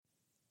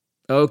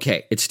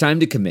Okay, it's time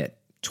to commit.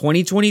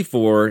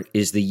 2024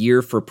 is the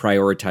year for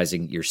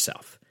prioritizing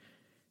yourself.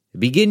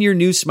 Begin your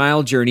new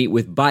smile journey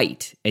with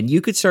Byte, and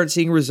you could start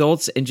seeing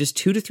results in just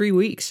 2 to 3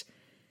 weeks.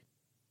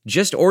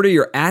 Just order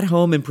your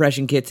at-home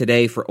impression kit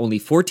today for only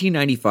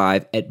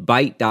 $14.95 at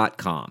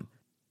Byte.com.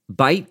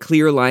 Byte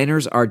clear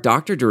liners are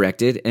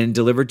doctor-directed and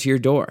delivered to your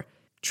door.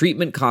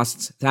 Treatment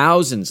costs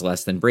thousands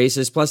less than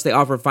braces, plus they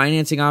offer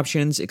financing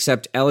options,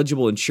 accept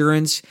eligible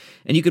insurance,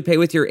 and you could pay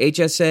with your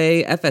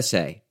HSA,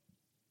 FSA.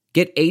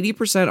 Get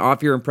 80%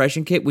 off your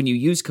impression kit when you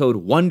use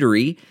code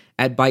WONDERY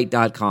at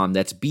Byte.com.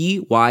 That's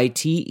BYTE.com.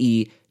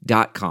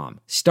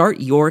 Start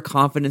your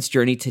confidence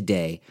journey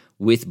today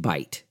with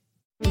Byte.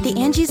 The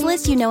Angie's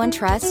List you know and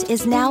trust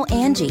is now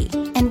Angie,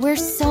 and we're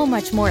so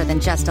much more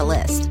than just a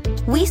list.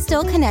 We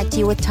still connect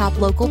you with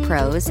top local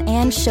pros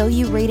and show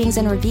you ratings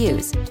and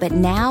reviews, but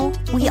now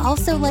we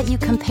also let you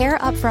compare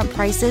upfront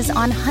prices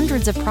on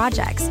hundreds of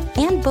projects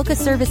and book a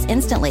service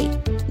instantly.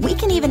 We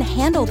can even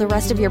handle the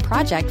rest of your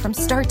project from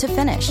start to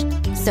finish.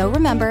 So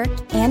remember,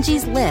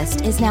 Angie's List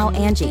is now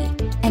Angie,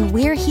 and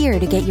we're here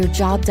to get your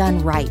job done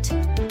right.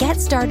 Get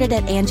started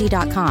at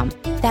Angie.com.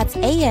 That's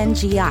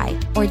ANGI,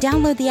 or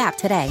download the app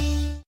today.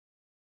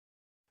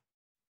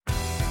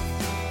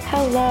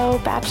 Hello,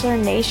 Bachelor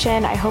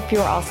Nation. I hope you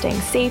are all staying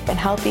safe and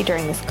healthy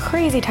during this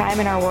crazy time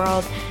in our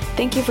world.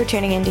 Thank you for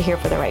tuning in to Here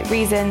for the Right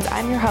Reasons.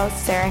 I'm your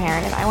host, Sarah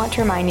Heron, and I want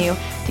to remind you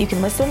that you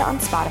can listen on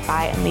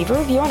Spotify and leave a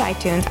review on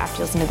iTunes after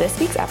you listen to this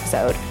week's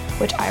episode,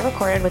 which I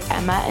recorded with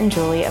Emma and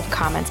Julie of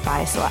Comments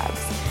by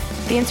Celebs.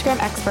 The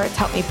Instagram experts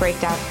helped me break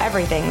down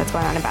everything that's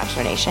going on in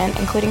Bachelor Nation,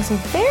 including some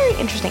very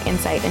interesting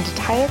insight into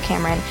Tyler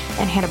Cameron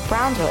and Hannah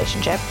Brown's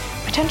relationship,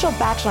 potential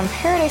Bachelor in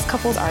Paradise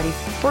couples already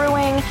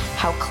brewing,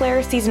 how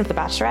Claire's season of The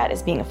Bachelorette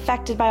is being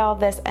affected by all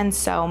this, and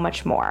so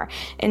much more.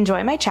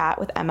 Enjoy my chat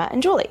with Emma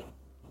and Julie.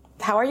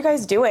 How are you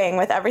guys doing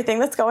with everything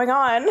that's going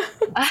on?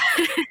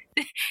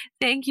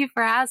 Thank you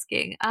for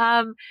asking.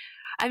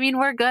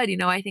 We're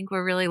good. I think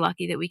we're really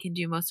lucky that we can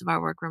do most of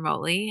our work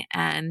remotely,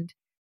 and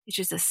it's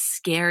just a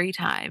scary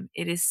time.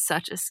 It is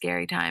such a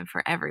scary time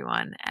for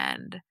everyone.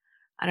 And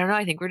I don't know,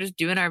 I think we're just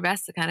doing our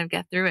best to kind of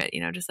get through it,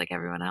 just like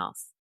everyone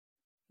else.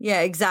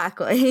 Yeah,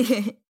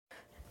 exactly.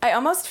 I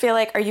almost feel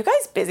like, are you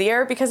guys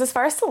busier? Because as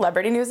far as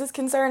celebrity news is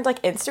concerned,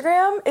 like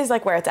Instagram is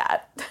like where it's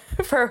at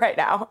for right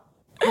now.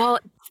 Well,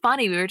 it's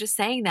funny. We were just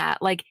saying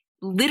that, like,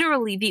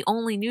 literally the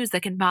only news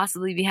that can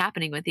possibly be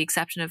happening, with the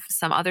exception of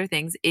some other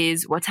things,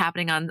 is what's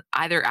happening on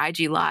either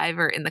IG Live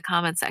or in the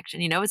comment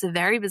section. It's a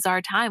very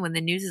bizarre time when the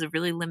news is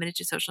really limited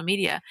to social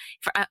media,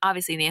 for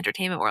obviously in the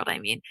entertainment world, I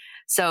mean.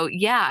 So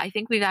yeah, I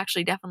think we've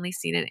actually definitely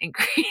seen an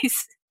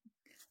increase.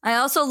 I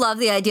also love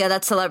the idea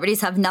that celebrities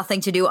have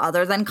nothing to do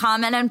other than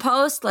comment and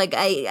post. Like,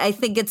 I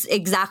think it's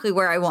exactly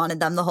where I wanted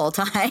them the whole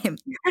time.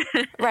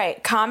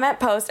 Right. Comment,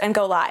 post, and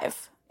go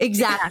live.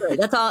 Exactly.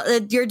 That's all.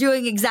 You're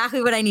doing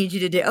exactly what I need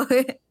you to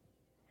do.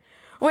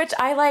 Which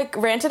I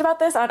ranted about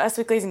this on Us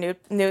Weekly's news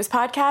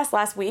podcast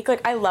last week.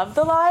 I love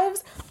the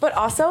lives, but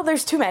also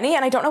there's too many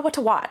and I don't know what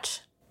to watch.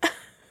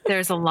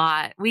 There's a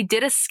lot. We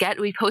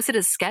posted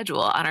a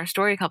schedule on our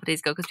story a couple days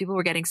ago because people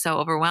were getting so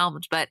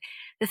overwhelmed. But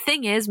the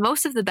thing is,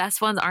 most of the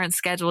best ones aren't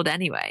scheduled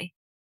anyway.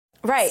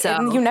 Right. So,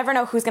 and you never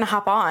know who's going to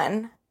hop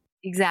on.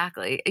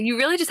 Exactly. You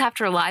really just have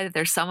to rely that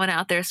there's someone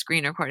out there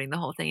screen recording the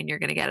whole thing and you're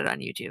going to get it on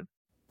YouTube.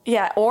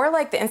 Yeah. Or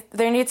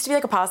there needs to be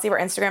a policy where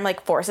Instagram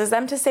forces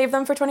them to save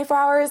them for 24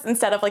 hours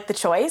instead of the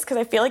choice. Because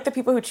I feel like the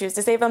people who choose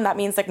to save them, that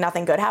means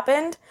nothing good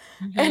happened.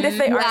 Mm-hmm. And if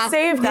they aren't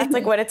saved, that's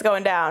when it's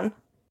going down.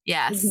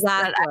 Yes.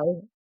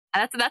 Exactly.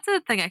 That's a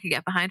thing I could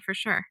get behind for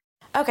sure.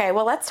 Okay,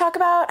 well, let's talk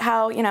about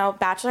how,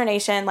 Bachelor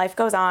Nation, life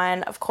goes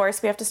on. Of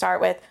course, we have to start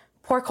with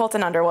poor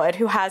Colton Underwood,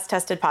 who has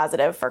tested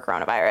positive for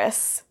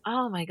coronavirus.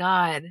 Oh, my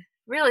God.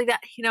 Really?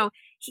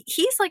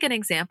 He's like an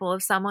example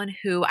of someone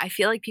who I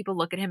feel like people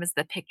look at him as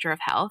the picture of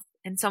health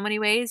in so many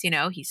ways.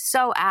 He's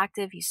so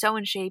active. He's so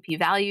in shape. He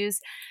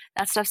values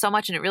that stuff so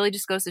much. And it really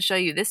just goes to show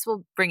you this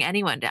will bring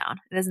anyone down.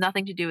 It has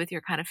nothing to do with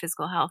your kind of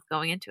physical health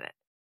going into it.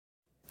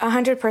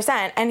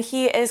 100%. And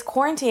he is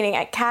quarantining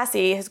at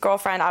Cassie, his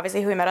girlfriend,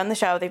 obviously, who we met on the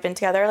show. They've been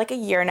together a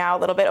year now, a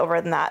little bit over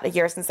than that, a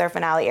year since their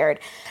finale aired.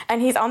 And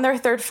he's on their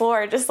third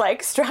floor just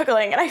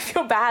struggling. And I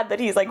feel bad that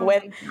he's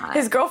with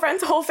his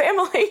girlfriend's whole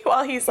family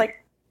while he's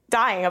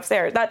dying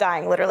upstairs. Not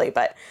dying literally,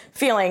 but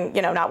feeling,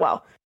 not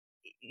well.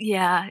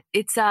 Yeah,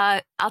 it's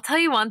I'll tell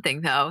you one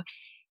thing though.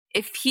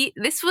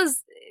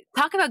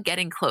 Talk about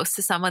getting close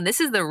to someone. This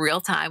is the real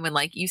time when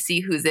you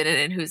see who's in it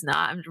and who's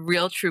not.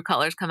 Real true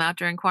colors come out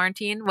during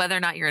quarantine, whether or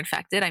not you're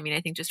infected. I mean,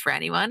 I think just for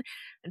anyone.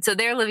 And so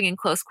they're living in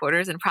close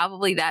quarters, and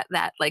probably that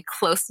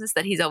closeness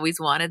that he's always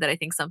wanted, that I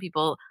think some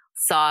people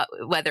saw,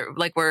 whether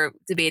we're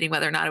debating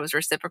whether or not it was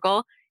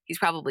reciprocal, he's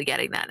probably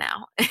getting that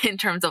now in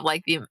terms of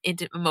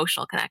the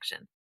emotional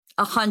connection.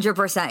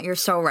 100%. You're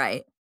so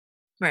right.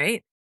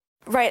 Right.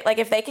 Right.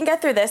 If they can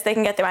get through this, they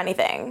can get through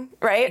anything.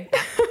 Right.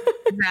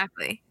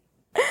 Exactly.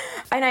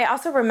 And I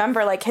also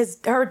remember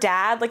her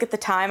dad at the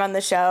time on the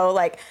show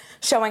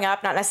showing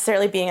up, not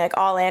necessarily being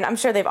all in. I'm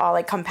sure they've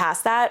all come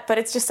past that, but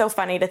it's just so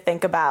funny to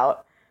think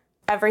about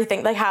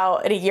everything, like how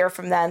in a year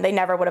from then, they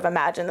never would have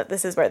imagined that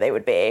this is where they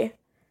would be.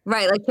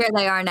 Right, like here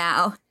they are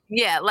now.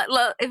 Yeah,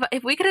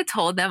 if we could have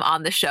told them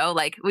on the show,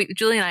 like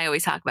Julie and I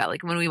always talk about,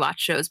 like when we watch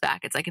shows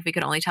back, it's like if we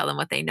could only tell them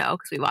what they know,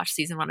 because we watched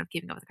season 1 of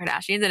Keeping Up with the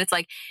Kardashians, and it's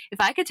like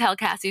if I could tell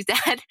Cassie's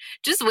dad,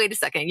 just wait a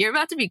second, you're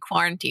about to be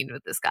quarantined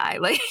with this guy,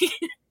 like.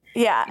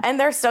 Yeah, and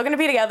they're still going to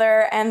be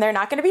together, and they're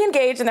not going to be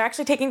engaged, and they're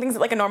actually taking things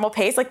at like a normal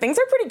pace. Like things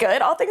are pretty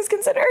good, all things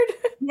considered.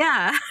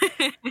 Yeah.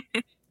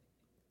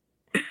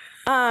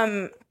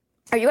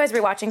 Are you guys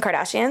rewatching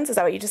Kardashians? Is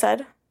that what you just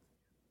said?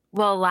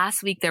 Well,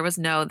 last week there was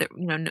no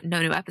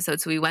new episode,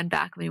 so we went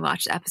back and we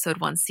watched episode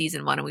 1,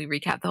 season 1, and we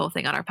recapped the whole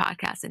thing on our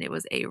podcast, and it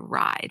was a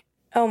ride.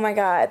 Oh my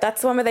God,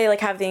 that's the one where they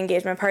like have the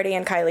engagement party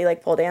and Kylie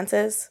like pole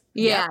dances.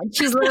 Yeah,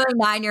 she's literally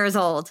 9 years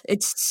old.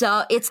 It's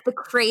the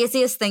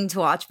craziest thing to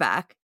watch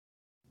back.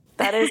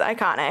 That is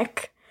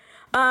iconic.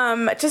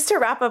 Just to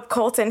wrap up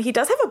Colton, he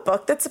does have a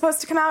book that's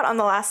supposed to come out on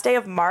the last day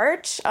of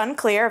March.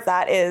 Unclear if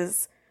that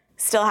is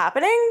still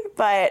happening,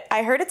 but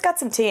I heard it's got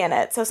some tea in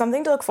it, so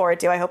something to look forward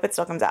to. I hope it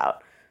still comes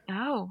out.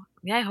 Oh,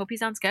 yeah, I hope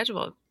he's on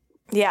schedule.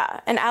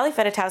 Yeah, and Ali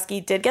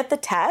Fedotowsky did get the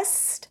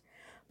test,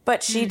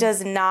 but she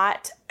does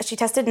not, she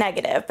tested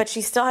negative, but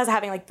she still has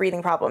having like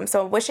breathing problems.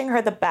 So wishing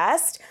her the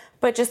best,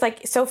 but just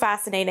like so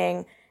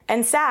fascinating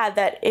and sad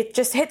that it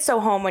just hits so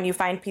home when you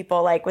find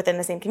people like within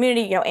the same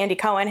community. You know, Andy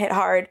Cohen hit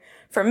hard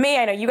for me.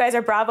 I know you guys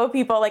are Bravo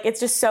people. Like it's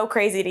just so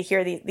crazy to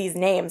hear these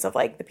names of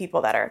like the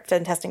people that are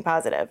testing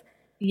positive.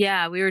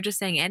 Yeah, we were just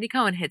saying Andy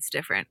Cohen hits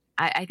different.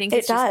 I think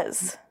it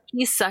does.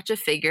 He's such a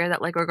figure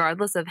that like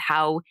regardless of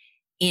how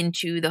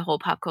into the whole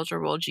pop culture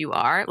world you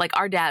are, like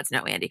our dads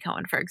know Andy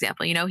Cohen, for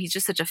example. You know, he's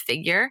just such a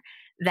figure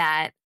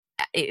that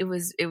that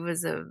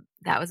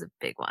was a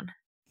big one.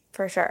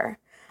 For sure.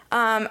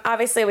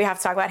 Obviously, we have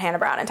to talk about Hannah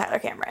Brown and Tyler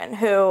Cameron,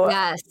 who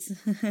yes.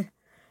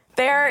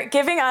 they're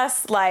giving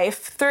us life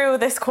through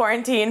this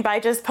quarantine by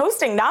just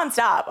posting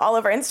nonstop all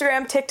over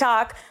Instagram,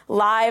 TikTok,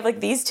 live. Like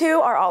these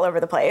two are all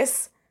over the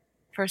place.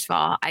 First of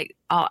all,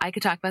 I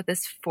could talk about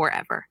this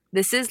forever.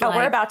 This is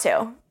we're about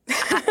to.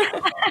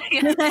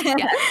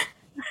 Yeah.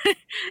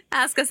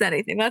 Ask us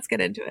anything. Let's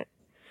get into it.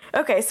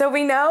 Okay, so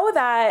we know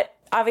that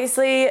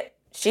obviously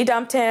she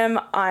dumped him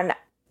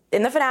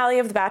in the finale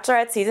of The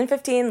Bachelorette season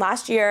 15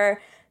 last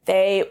year.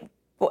 They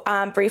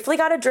briefly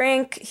got a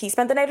drink. He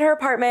spent the night at her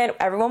apartment.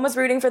 Everyone was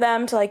rooting for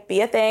them to like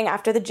be a thing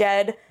after the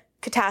Jed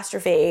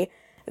catastrophe.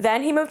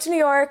 Then he moved to New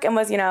York and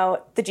was,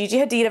 the Gigi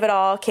Hadid of it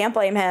all. Can't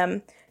blame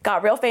him.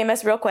 Got real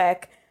famous real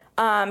quick.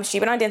 She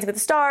went on Dancing with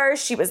the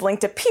Stars. She was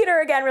linked to Peter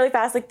again really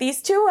fast. Like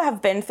these two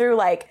have been through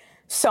like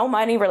so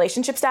many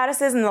relationship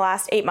statuses in the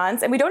last 8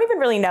 months. And we don't even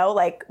really know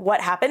like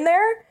what happened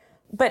there.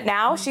 But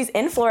now she's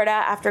in Florida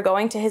after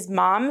going to his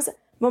mom's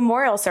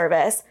memorial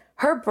service.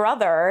 Her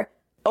brother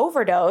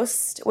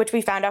overdosed, which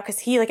we found out because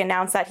he like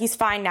announced that he's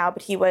fine now,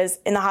 but he was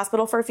in the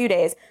hospital for a few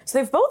days. So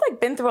they've both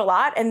like been through a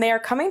lot and they are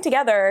coming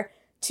together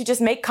to just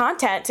make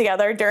content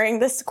together during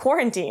this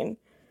quarantine.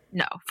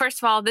 No, first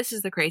of all, this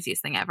is the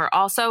craziest thing ever.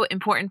 Also,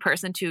 important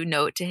person to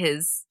note to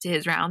his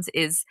rounds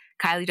is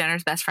Kylie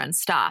Jenner's best friend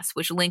Stas,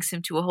 which links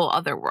him to a whole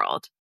other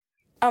world.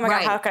 Oh my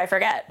God, how could I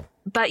forget?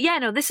 But yeah,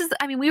 no,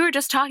 we were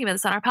just talking about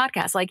this on our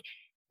podcast. Like,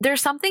 there's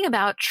something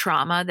about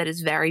trauma that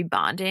is very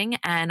bonding.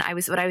 And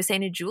what I was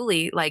saying to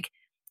Julie, like,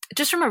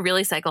 just from a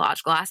really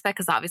psychological aspect,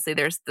 because obviously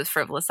there's the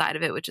frivolous side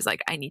of it, which is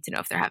like, I need to know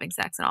if they're having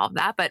sex and all of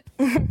that. But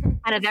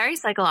at a very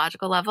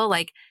psychological level,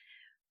 like,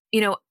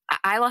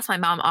 I lost my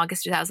mom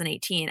August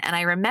 2018. And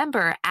I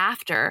remember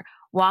after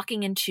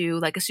walking into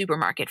like a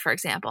supermarket, for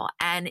example,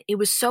 and it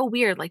was so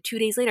weird, like 2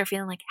 days later,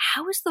 feeling like,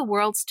 how is the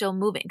world still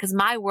moving? Because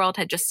my world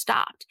had just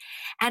stopped.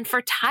 And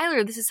for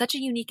Tyler, this is such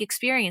a unique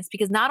experience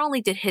because not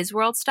only did his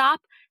world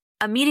stop,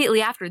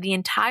 immediately after, the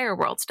entire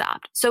world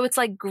stopped. So it's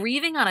like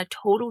grieving on a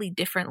totally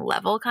different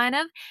level, kind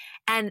of.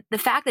 And the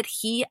fact that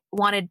he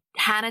wanted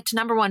Hannah to,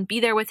 number one, be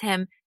there with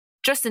him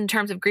just in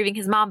terms of grieving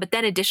his mom, but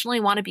then additionally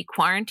want to be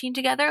quarantined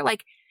together,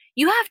 like,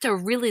 you have to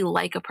really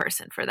like a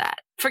person for that.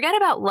 Forget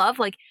about love.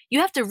 Like, you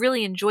have to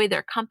really enjoy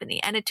their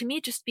company. And to me,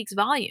 it just speaks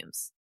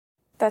volumes.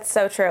 That's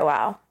so true.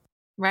 Wow.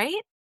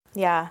 Right?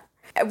 Yeah.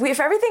 If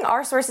everything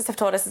our sources have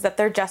told us is that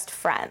they're just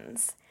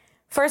friends.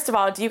 First of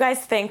all, do you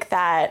guys think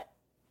that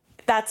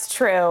that's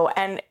true?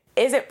 And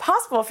is it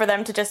possible for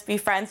them to just be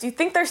friends? Do you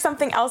think there's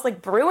something else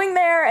like brewing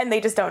there and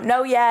they just don't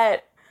know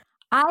yet?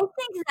 I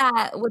think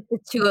that with the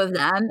two of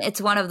them,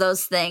 it's one of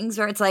those things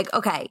where it's like,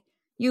 okay,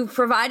 you've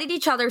provided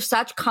each other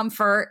such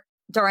comfort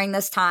during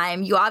this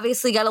time. You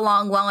obviously get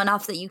along well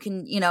enough that you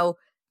can,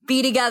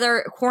 be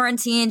together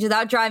quarantined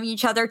without driving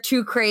each other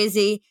too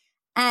crazy.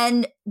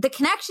 And the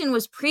connection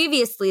was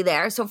previously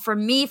there. So for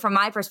me, from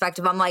my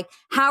perspective, I'm like,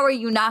 how are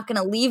you not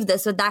going to leave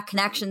this with that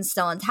connection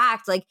still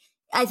intact? Like,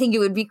 I think it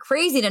would be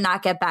crazy to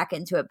not get back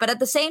into it. But at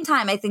the same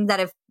time, I think that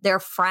if they're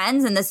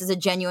friends and this is a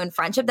genuine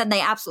friendship, then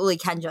they absolutely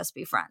can just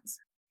be friends.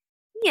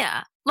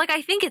 Yeah. Like,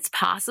 I think it's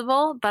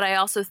possible, but I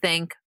also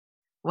think,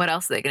 what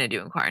else are they going to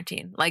do in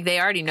quarantine? Like, they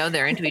already know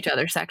they're into each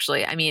other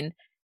sexually. I mean,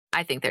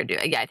 I think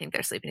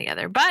they're sleeping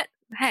together. But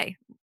hey,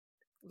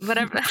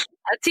 whatever.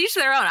 Teach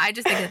their own. I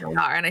just think that they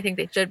are, and I think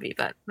they should be,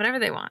 but whatever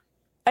they want.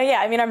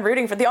 Yeah, I mean, I'm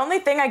rooting for. The only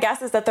thing I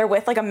guess is that they're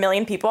with like a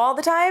million people all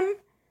the time.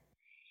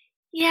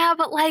 Yeah,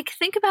 but like,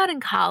 think about in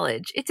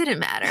college. It didn't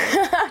matter.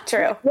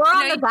 True. We're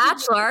on The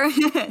Bachelor.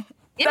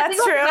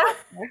 That's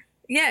true.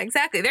 Yeah,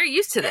 exactly. They're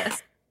used to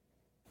this.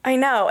 I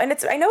know. And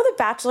I know The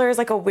Bachelor is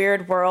like a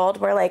weird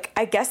world where like,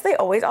 I guess they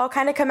always all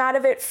kind of come out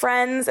of it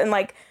friends and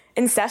like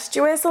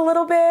incestuous a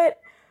little bit.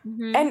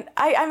 Mm-hmm. And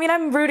I mean,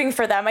 I'm rooting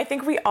for them. I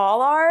think we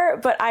all are,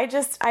 but I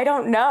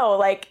don't know.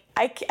 Like,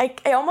 I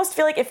almost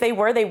feel like if they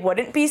were, they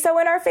wouldn't be so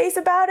in our face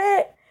about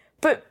it.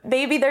 But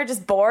maybe they're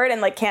just bored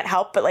and like can't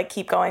help but like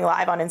keep going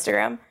live on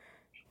Instagram.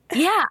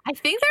 Yeah, I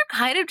think they're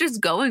kind of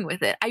just going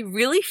with it. I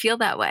really feel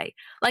that way.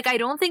 Like, I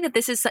don't think that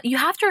this is, you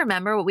have to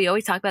remember what we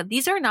always talk about.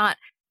 These are not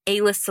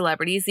A-list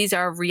celebrities. These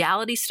are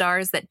reality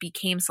stars that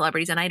became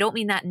celebrities. And I don't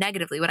mean that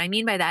negatively. What I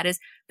mean by that is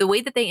the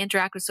way that they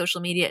interact with social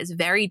media is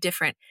very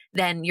different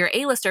than your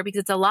A-lister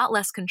because it's a lot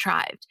less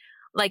contrived.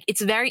 Like,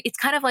 it's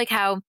kind of like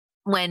how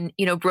when,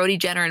 Brody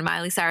Jenner and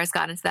Miley Cyrus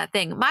got into that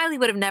thing, Miley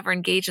would have never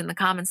engaged in the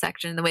comment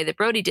section in the way that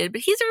Brody did,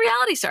 but he's a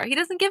reality star. He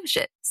doesn't give a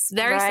shit. It's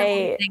very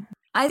simple thing.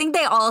 I think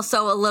they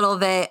also a little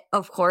bit,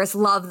 of course,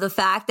 love the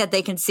fact that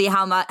they can see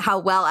how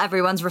well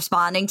everyone's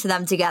responding to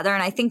them together.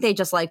 And I think they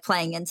just like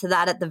playing into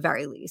that at the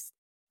very least.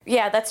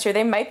 Yeah, that's true.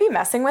 They might be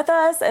messing with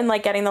us and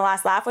like getting the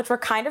last laugh, which we're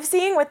kind of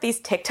seeing with these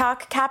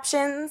TikTok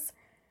captions,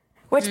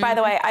 which by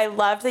the way, I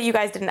loved that you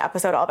guys did an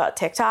episode all about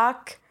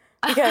TikTok.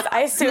 Because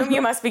I assume you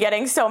must be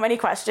getting so many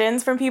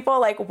questions from people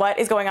like, what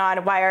is going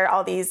on? Why are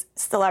all these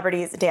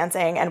celebrities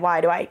dancing? And why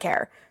do I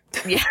care?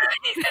 Yeah,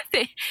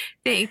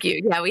 thank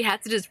you. Yeah, we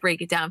had to just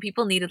break it down.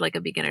 People needed like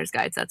a beginner's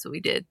guide. So that's what we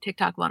did.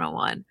 TikTok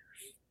 101.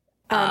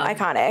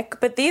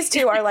 Iconic. But these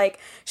two are like,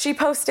 she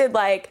posted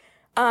like,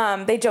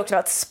 they joked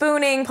about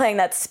spooning, playing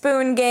that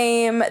spoon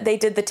game. They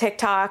did the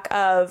TikTok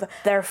of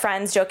their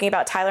friends joking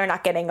about Tyler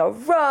not getting a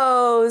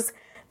rose.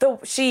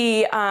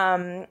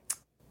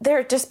 There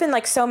have just been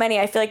like so many.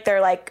 I feel like they're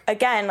like,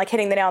 again, like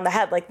hitting the nail on the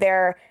head. Like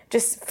they're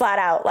just flat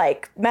out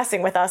like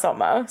messing with us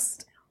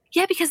almost.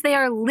 Yeah, because they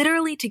are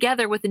literally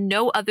together with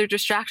no other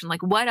distraction.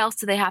 Like what else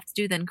do they have to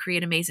do than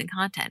create amazing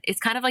content? It's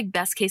kind of like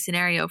best case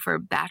scenario for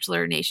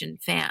Bachelor Nation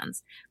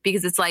fans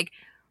because it's like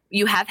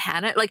you have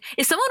Hannah. Like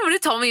if someone would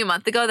have told me a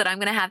month ago that I'm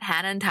going to have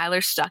Hannah and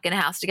Tyler stuck in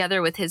a house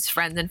together with his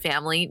friends and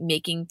family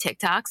making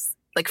TikToks,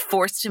 like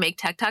forced to make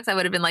TikToks, I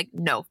would have been like,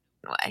 no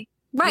way.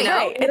 Right.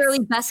 Right. Literally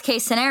best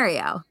case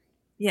scenario.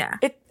 Yeah.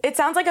 It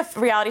sounds like a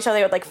reality show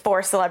they would like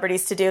force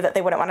celebrities to do that they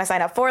wouldn't want to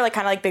sign up for, like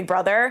kind of like Big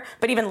Brother,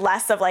 but even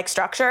less of like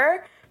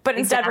structure. But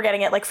instead we're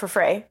getting it like for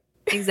free.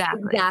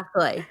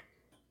 Exactly.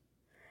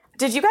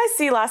 Did you guys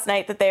see last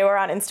night that they were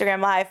on Instagram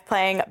Live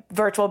playing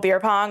virtual beer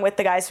pong with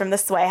the guys from the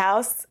Sway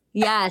House?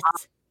 Yes.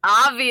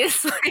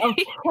 Obviously. Of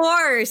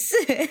course.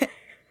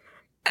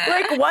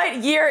 Like, what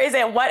year is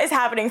it? What is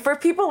happening? For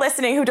people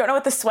listening who don't know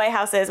what the Sway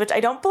House is, which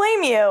I don't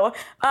blame you,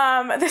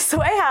 the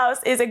Sway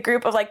House is a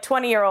group of like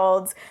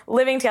 20-year-olds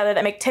living together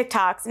that make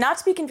TikToks, not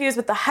to be confused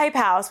with the Hype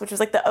House, which was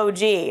like the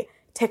OG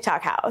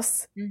TikTok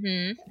house.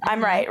 Mm-hmm.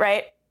 I'm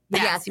right?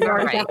 Yes, you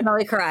are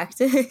definitely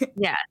correct.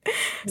 Yeah.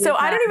 So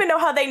I don't even know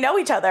how they know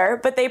each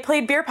other, but they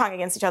played beer pong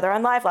against each other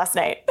on live last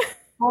night.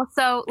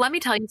 Also, let me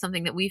tell you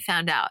something that we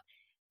found out.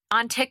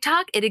 On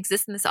TikTok, it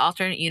exists in this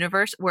alternate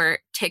universe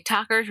where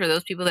TikTokers or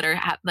those people that are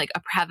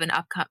have an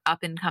up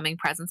and coming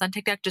presence on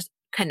TikTok just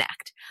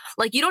connect.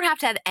 Like you don't have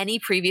to have any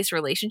previous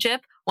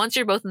relationship. Once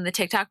you're both in the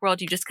TikTok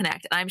world, you just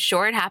connect. And I'm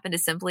sure it happened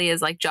as simply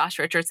as like Josh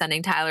Richards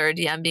sending Tyler a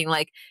DM being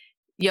like,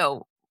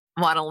 yo,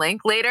 want a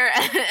link later?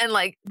 And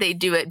like they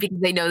do it because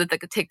they know that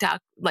the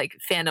TikTok like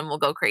fandom will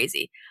go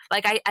crazy.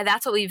 Like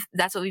that's what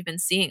we've been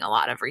seeing a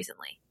lot of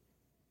recently.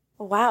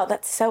 Wow,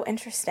 that's so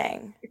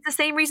interesting. It's the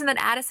same reason that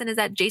Addison is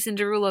at Jason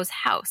Derulo's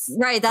house.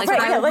 Right. That's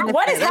like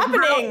what is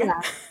happening?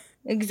 Yeah.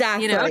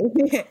 Exactly. You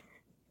know?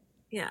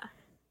 Yeah.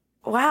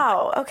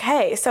 Wow.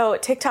 Okay. So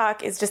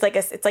TikTok is just like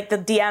it's like the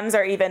DMs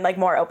are even like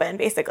more open,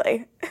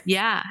 basically.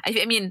 Yeah.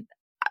 I mean,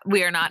 we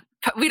don't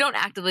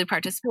actively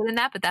participate in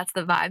that, but that's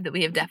the vibe that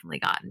we have definitely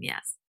gotten.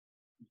 Yes.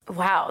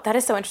 Wow, that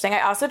is so interesting.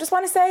 I also just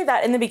want to say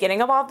that in the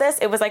beginning of all of this,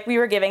 it was like we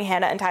were giving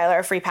Hannah and Tyler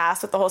a free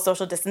pass with the whole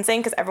social distancing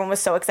because everyone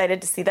was so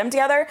excited to see them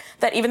together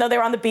that even though they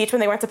were on the beach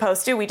when they weren't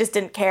supposed to, we just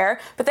didn't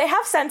care. But they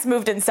have since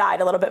moved inside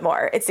a little bit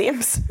more, it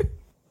seems.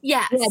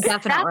 Yes. Yeah,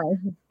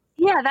 definitely.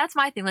 That's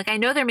my thing. Like I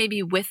know they're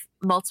maybe with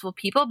multiple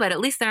people, but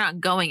at least they're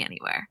not going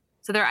anywhere.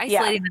 So they're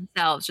isolating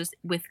themselves just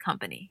with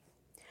company.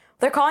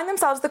 They're calling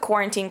themselves the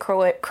Quarantine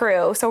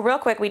Crew. So real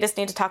quick, we just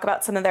need to talk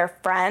about some of their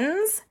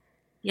friends.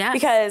 Yeah.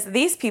 Because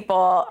these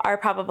people are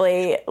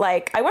probably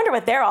like, I wonder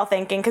what they're all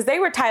thinking because they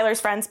were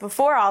Tyler's friends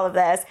before all of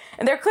this.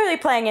 And they're clearly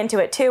playing into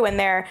it too. And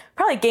they're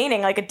probably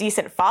gaining like a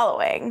decent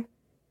following.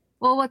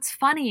 Well, what's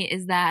funny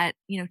is that,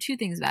 two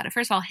things about it.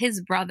 First of all, his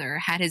brother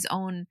had his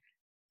own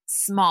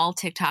small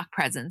TikTok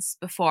presence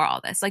before all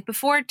this. Like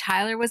before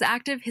Tyler was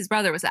active, his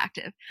brother was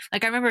active.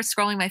 Like I remember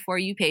scrolling my For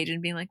You page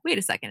and being like, wait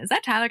a second, is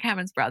that Tyler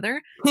Cameron's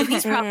brother? So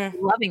he's probably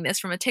loving this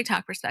from a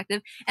TikTok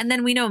perspective. And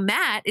then we know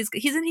Matt isn't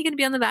he going to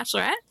be on The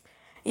Bachelorette?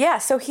 Yeah,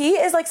 so he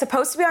is like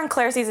supposed to be on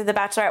Claire's season of The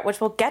Bachelorette,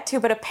 which we'll get to,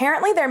 but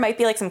apparently there might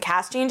be like some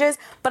cast changes,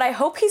 but I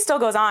hope he still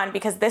goes on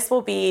because this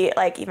will be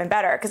like even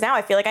better because now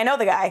I feel like I know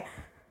the guy.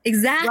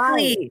 Exactly.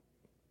 Right.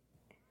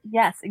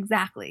 Yes,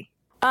 exactly.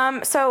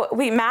 So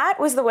Matt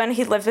was the one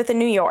he lived with in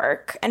New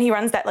York and he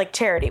runs that like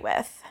charity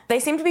with.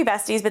 They seem to be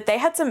besties, but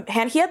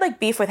he had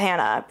like beef with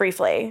Hannah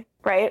briefly,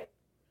 right?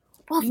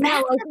 Well,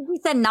 No, I think he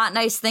said not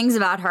nice things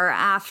about her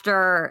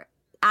after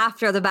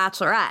The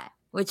Bachelorette,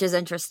 which is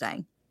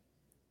interesting.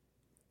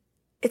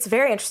 It's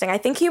very interesting. I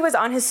think he was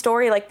on his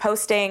story, like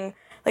posting,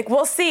 like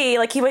we'll see.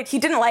 Like he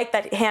didn't like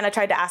that Hannah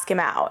tried to ask him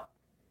out.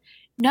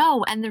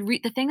 No, and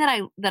the thing that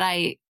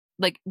I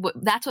like,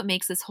 that's what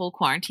makes this whole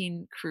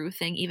quarantine crew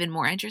thing even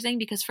more interesting.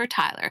 Because for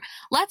Tyler,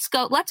 let's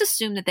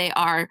assume that they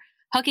are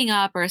hooking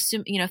up or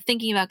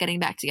thinking about getting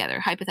back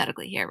together,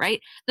 hypothetically here, right?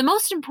 The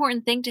most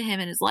important thing to him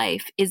in his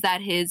life is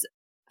that his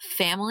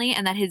family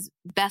and that his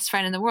best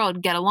friend in the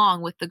world get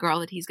along with the girl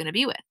that he's going to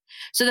be with.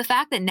 So the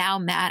fact that now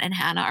Matt and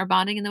Hannah are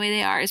bonding in the way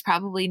they are is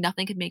probably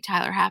nothing could make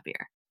Tyler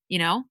happier, you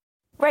know?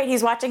 Right.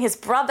 He's watching his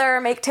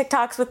brother make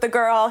TikToks with the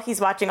girl.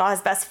 He's watching all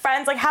his best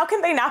friends. Like, how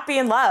can they not be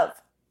in love?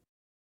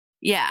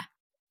 Yeah,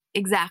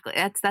 exactly.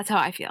 That's how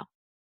I feel.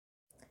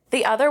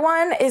 The other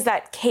one is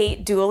that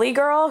Kate Dooley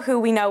girl who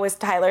we know is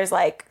Tyler's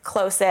like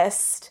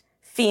closest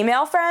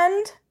female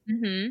friend.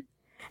 Mm-hmm.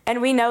 And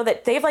we know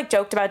that they've like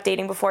joked about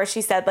dating before.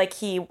 She said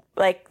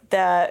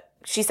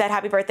she said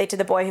happy birthday to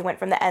the boy who went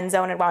from the end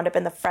zone and wound up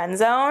in the friend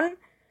zone.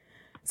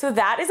 So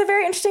that is a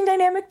very interesting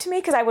dynamic to me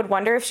because I would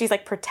wonder if she's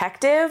like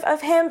protective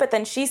of him, but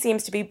then she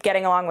seems to be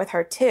getting along with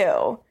her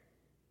too.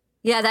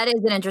 Yeah, that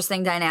is an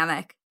interesting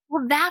dynamic.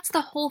 Well, that's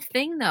the whole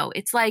thing though.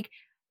 It's like,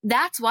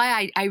 that's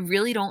why I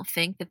really don't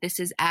think that this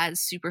is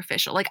as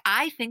superficial. Like,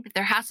 I think that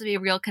there has to be a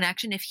real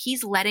connection. If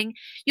he's letting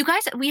you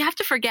guys, we have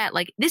to forget,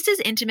 like, this is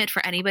intimate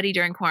for anybody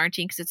during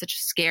quarantine because it's such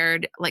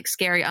a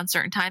scary,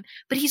 uncertain time.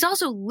 But he's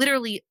also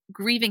literally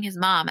grieving his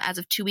mom as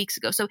of 2 weeks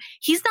ago. So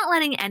he's not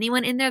letting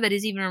anyone in there that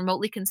is even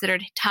remotely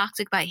considered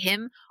toxic by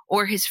him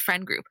or his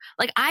friend group.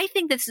 Like, I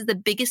think this is the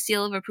biggest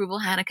seal of approval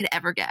Hannah could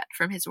ever get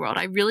from his world.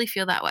 I really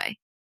feel that way.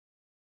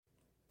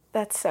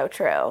 That's so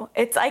true.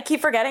 I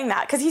keep forgetting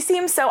that because he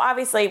seems so,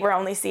 obviously we're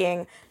only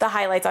seeing the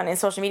highlights on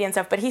his social media and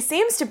stuff, but he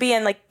seems to be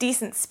in like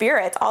decent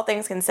spirits, all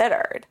things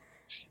considered.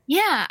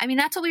 Yeah, I mean,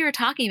 that's what we were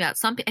talking about.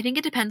 I think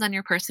it depends on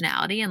your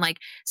personality, and like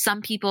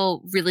some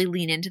people really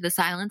lean into the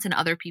silence and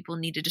other people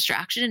need a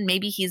distraction, and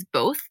maybe he's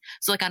both.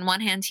 So like on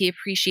one hand, he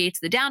appreciates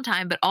the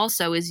downtime, but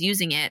also is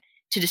using it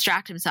to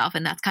distract himself,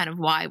 and that's kind of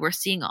why we're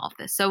seeing all of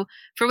this. So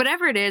for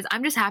whatever it is,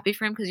 I'm just happy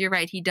for him because you're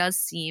right. He does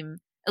seem,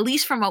 at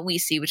least from what we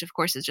see, which of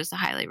course is just a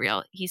highlight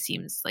reel, he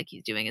seems like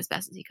he's doing as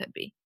best as he could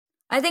be.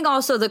 I think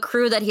also the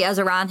crew that he has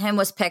around him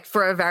was picked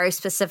for a very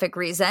specific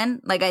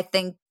reason. Like, I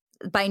think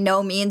by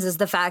no means is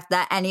the fact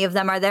that any of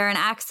them are there in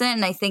accident.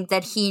 And I think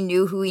that he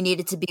knew who he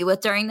needed to be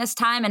with during this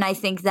time. And I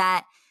think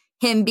that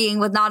him being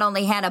with not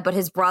only Hannah, but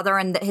his brother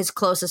and his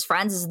closest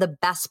friends is the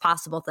best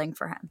possible thing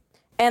for him.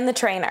 And the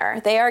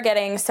trainer. They are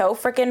getting so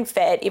freaking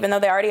fit, even though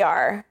they already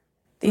are.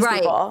 These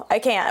people. I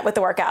can't with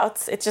the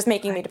workouts. It's just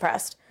making me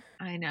depressed.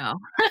 I know.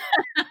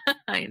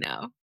 I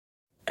know.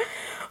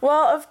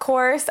 Well, of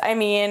course, I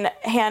mean,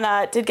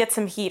 Hannah did get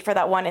some heat for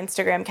that one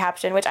Instagram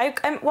caption, which I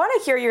want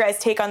to hear your guys'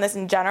 take on this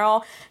in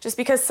general, just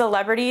because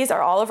celebrities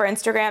are all over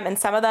Instagram and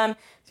some of them,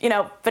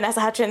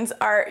 Vanessa Hudgens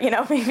are,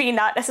 maybe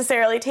not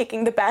necessarily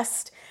taking the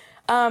best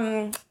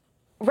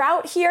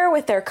route here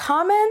with their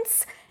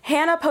comments.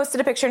 Hannah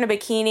posted a picture in a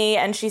bikini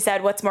and she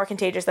said, "What's more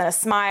contagious than a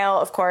smile?"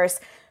 Of course,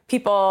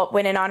 people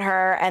went in on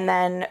her and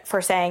then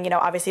for saying,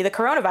 obviously the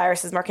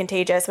coronavirus is more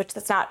contagious, which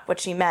that's not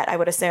what she meant, I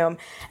would assume.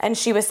 And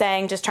she was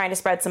saying just trying to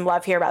spread some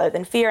love here rather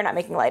than fear, not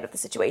making light of the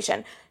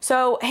situation.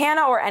 So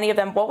Hannah or any of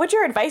them, what would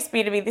your advice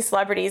be to these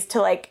celebrities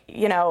to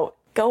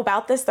go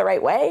about this the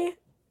right way?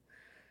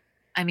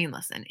 I mean,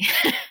 listen,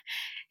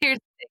 here's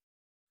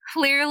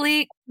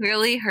clearly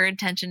her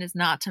intention is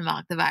not to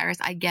mock the virus.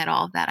 I get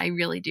all of that. I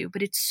really do.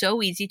 But it's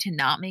so easy to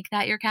not make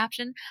that your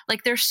caption.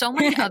 Like, there's so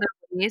many other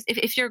ways.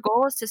 If your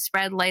goal is to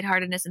spread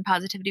lightheartedness and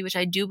positivity, which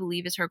I do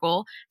believe is her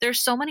goal, there's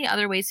so many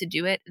other ways to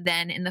do it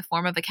than in the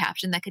form of a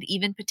caption that could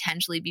even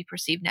potentially be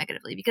perceived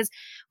negatively. Because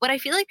what I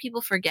feel like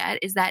people forget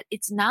is that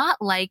it's not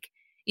like,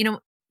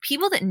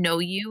 people that know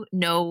you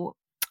know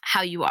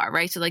how you are,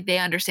 right? So like they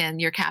understand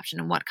your caption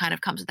and what kind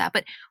of comes with that.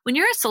 But when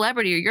you're a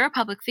celebrity or you're a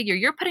public figure,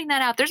 you're putting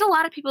that out. There's a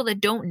lot of people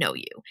that don't know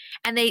you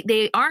and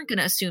they aren't going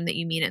to assume that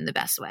you mean it in the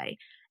best way.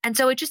 And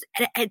so it just,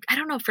 I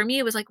don't know, for me,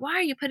 it was like, why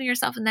are you putting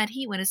yourself in that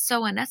heat when it's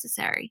so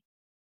unnecessary?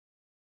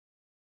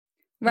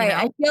 Right.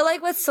 I feel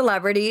like with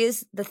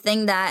celebrities, the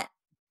thing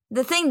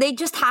they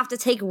just have to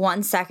take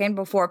 1 second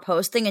before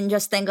posting and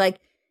just think like,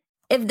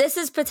 if this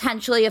is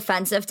potentially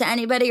offensive to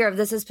anybody or if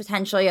this is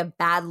potentially a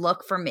bad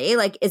look for me,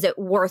 like, is it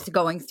worth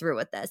going through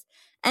with this?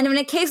 And in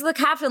a case of the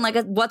caption, like,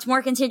 what's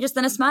more contagious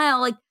than a smile?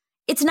 Like,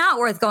 it's not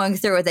worth going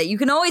through with it. You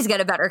can always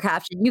get a better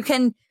caption. You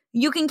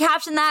can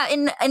caption that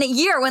in a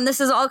year when this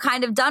is all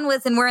kind of done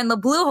with and we're in the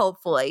blue,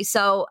 hopefully.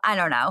 So I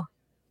don't know.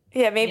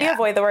 Yeah, maybe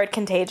avoid the word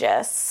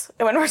contagious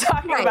when we're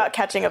talking about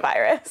catching a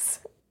virus.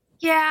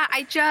 Yeah,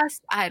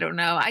 I don't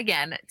know.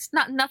 Again, it's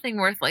nothing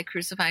worth like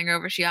crucifying her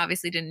over. She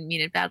obviously didn't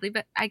mean it badly,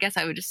 but I guess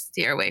I would just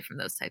steer away from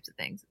those types of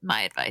things.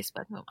 My advice,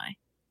 but who am I?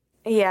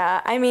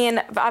 Yeah, I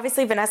mean,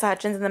 obviously Vanessa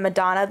Hudgens and the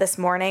Madonna this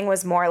morning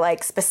was more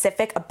like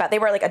specific about, they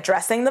were like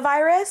addressing the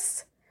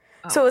virus.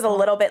 So it was a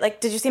little bit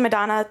like, did you see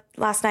Madonna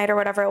last night or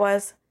whatever it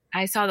was?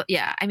 I saw,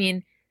 yeah. I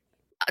mean,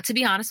 to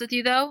be honest with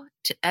you though,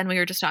 and we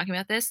were just talking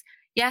about this,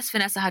 yes,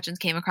 Vanessa Hudgens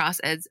came across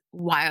as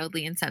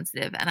wildly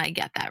insensitive, and I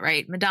get that,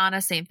 right?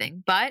 Madonna, same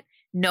thing. But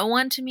no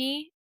one to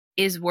me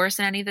is worse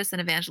in any of this than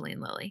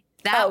Evangeline Lilly.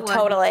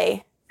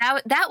 Totally.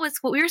 That was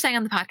what we were saying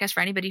on the podcast for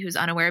anybody who's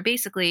unaware.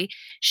 Basically,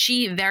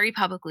 she very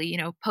publicly,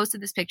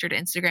 posted this picture to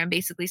Instagram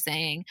basically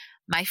saying,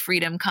 my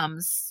freedom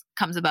comes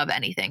above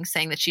anything,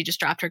 saying that she just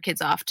dropped her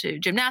kids off to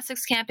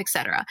gymnastics camp,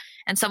 etc.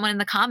 And someone in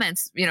the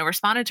comments,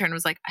 responded to her and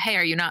was like, hey,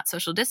 are you not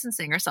social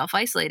distancing or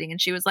self-isolating?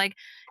 And she was like,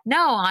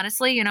 no,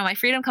 honestly, my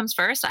freedom comes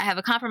first. I have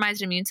a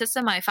compromised immune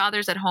system. My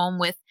father's at home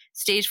with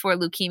stage 4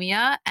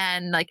 leukemia,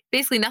 and like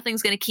basically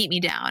nothing's going to keep me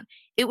down.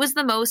 It was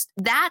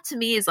that to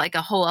me is like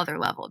a whole other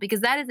level, because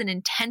that is an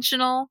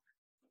intentional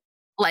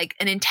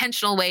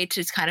way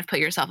to kind of put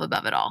yourself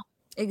above it all.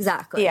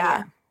 Exactly.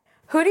 Yeah.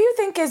 Who do you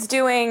think is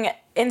doing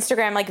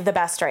Instagram like the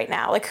best right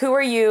now? Like, who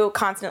are you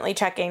constantly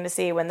checking to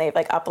see when they've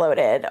like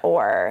uploaded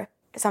or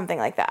something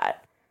like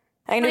that?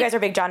 I know you guys are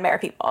big John Mayer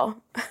people.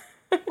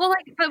 Well,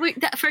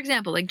 for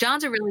example, like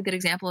John's a really good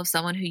example of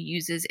someone who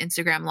uses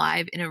Instagram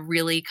Live in a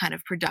really kind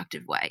of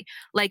productive way.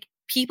 Like,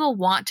 people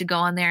want to go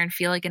on there and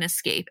feel like an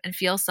escape and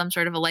feel some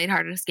sort of a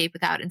lighthearted escape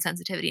without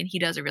insensitivity. And he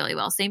does it really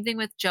well. Same thing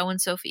with Joe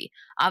and Sophie.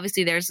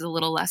 Obviously theirs is a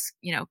little less,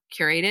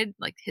 curated,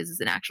 like his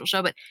is an actual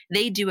show, but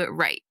they do it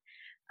right.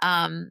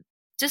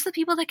 Just the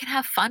people that can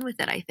have fun with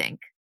it, I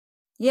think.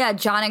 Yeah.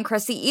 John and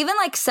Chrissy, even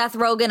like Seth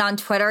Rogen on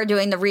Twitter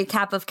doing the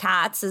recap of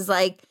Cats is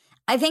like,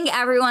 I think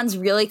everyone's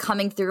really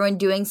coming through and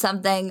doing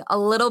something a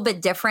little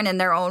bit different in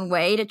their own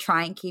way to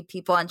try and keep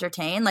people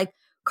entertained. Like,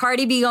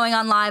 Cardi B going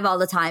on live all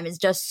the time is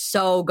just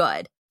so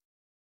good.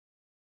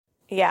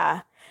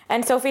 Yeah.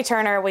 And Sophie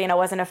Turner,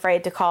 wasn't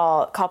afraid to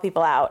call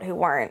people out who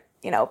weren't,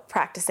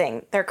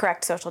 practicing their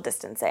correct social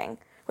distancing,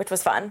 which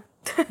was fun.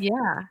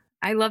 Yeah.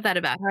 I love that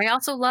about her. I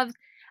also love,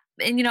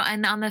 and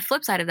on the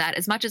flip side of that,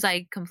 as much as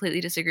I completely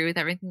disagree with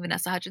everything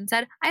Vanessa Hudgens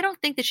said, I don't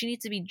think that she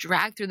needs to be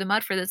dragged through the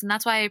mud for this. And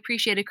that's why I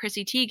appreciated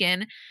Chrissy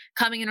Teigen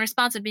coming in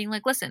response and being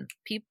like, listen,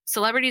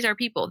 celebrities are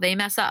people. They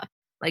mess up.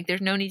 Like,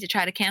 there's no need to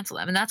try to cancel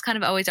them. And that's kind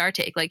of always our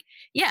take. Like,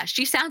 yeah,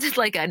 she sounded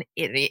like an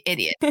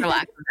idiot, for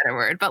lack of a better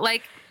word. But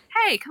like,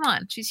 hey, come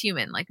on, she's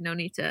human. Like, no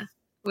need to.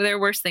 Well, there are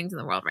worse things in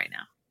the world right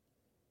now.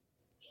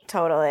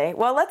 Totally.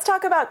 Well, let's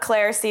talk about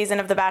Claire's season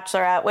of The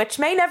Bachelorette, which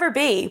may never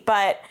be,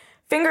 but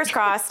fingers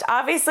crossed.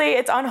 Obviously,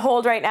 it's on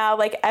hold right now,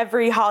 like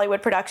every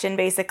Hollywood production,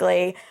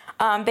 basically.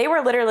 They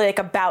were literally like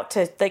about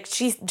to, like,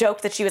 she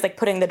joked that she was like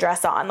putting the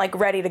dress on, like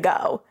ready to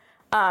go.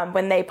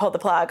 When they pulled the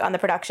plug on the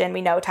production.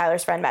 We know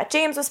Tyler's friend Matt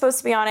James was supposed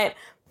to be on it,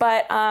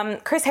 but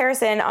Chris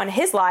Harrison on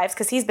his lives,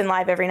 because he's been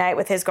live every night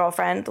with his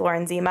girlfriend,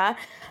 Lauren Zima,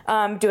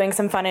 doing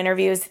some fun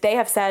interviews, they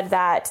have said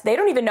that they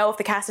don't even know if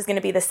the cast is going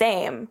to be the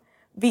same,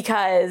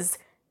 because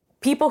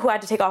people who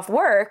had to take off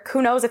work,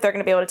 who knows if they're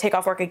going to be able to take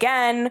off work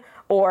again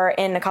or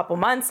in a couple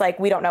months. Like,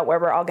 we don't know where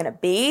we're all going to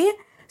be.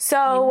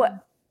 So,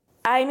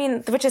 I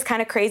mean, which is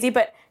kind of crazy,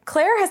 but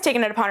Claire has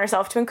taken it upon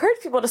herself to encourage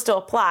people to still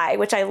apply,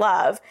 which I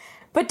love.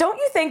 But don't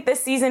you think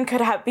this season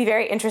could be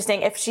very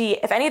interesting if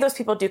any of those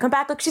people do come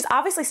back? Look, she's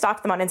obviously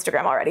stalked them on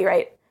Instagram already,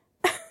 right?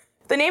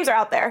 The names are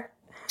out there.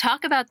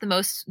 Talk about the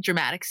most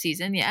dramatic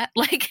season yet.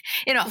 Like,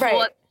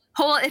 Right.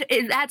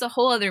 it adds a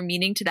whole other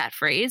meaning to that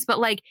phrase. But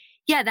like,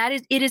 yeah,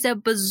 it is a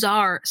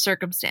bizarre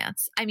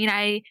circumstance. I mean,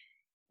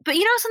 but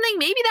something,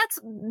 maybe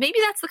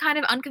that's the kind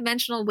of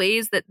unconventional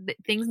ways that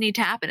things need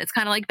to happen. It's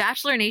kind of like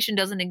Bachelor Nation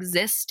doesn't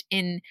exist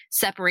in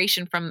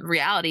separation from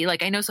reality.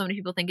 Like, I know so many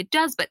people think it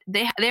does, but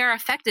they are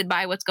affected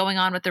by what's going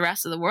on with the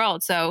rest of the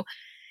world. So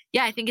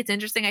yeah, I think it's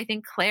interesting. I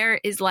think Claire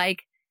is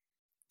like,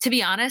 to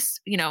be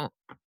honest, I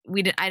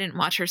didn't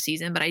watch her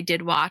season, but I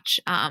did watch,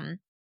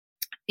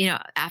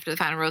 after the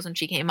final rose when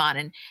she came on,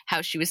 and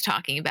how she was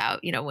talking about,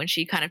 when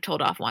she kind of told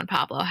off Juan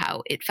Pablo,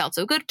 how it felt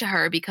so good to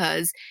her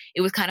because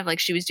it was kind of like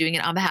she was doing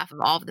it on behalf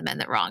of all of the men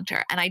that wronged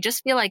her. And I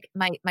just feel like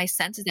my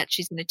sense is that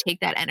she's going to take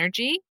that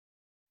energy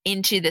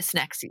into this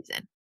next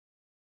season.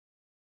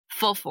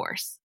 Full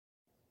force.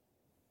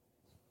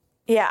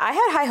 Yeah, I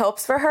had high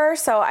hopes for her,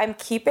 so I'm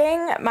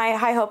keeping my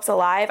high hopes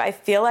alive. I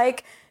feel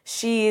like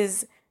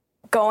she's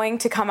going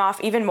to come off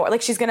even more,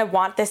 like she's going to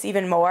want this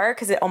even more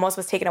because it almost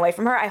was taken away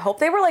from her. I hope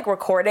they were like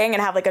recording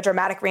and have like a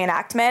dramatic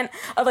reenactment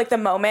of like the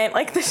moment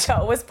like the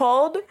show was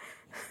pulled.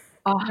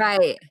 Oh,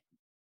 right.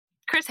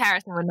 Chris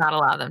Harrison would not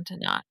allow them to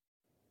not.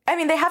 I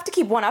mean, they have to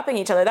keep one-upping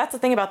each other. That's the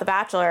thing about The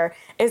Bachelor,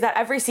 is that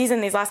every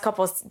season, these last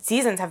couple of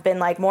seasons have been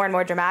like more and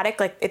more dramatic.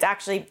 Like, it's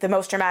actually the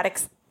most dramatic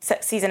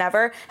season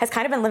ever, has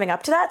kind of been living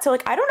up to that. So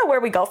like, I don't know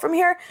where we go from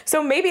here.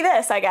 So maybe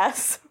this, I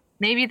guess.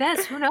 Maybe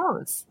this, who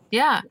knows?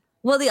 Yeah.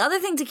 Well, the other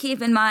thing to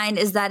keep in mind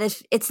is that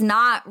if it's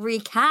not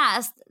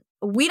recast,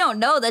 we don't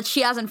know that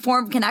she hasn't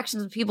formed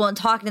connections with people and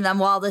talking to them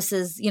while this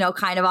is,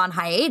 kind of on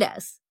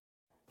hiatus.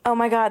 Oh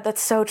my God,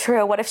 that's so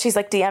true. What if she's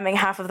like DMing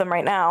half of them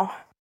right now?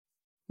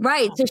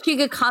 Right. So she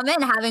could come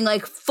in having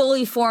like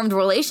fully formed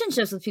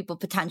relationships with people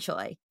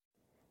potentially.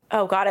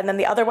 Oh God. And then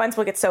the other ones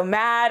will get so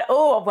mad.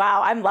 Oh,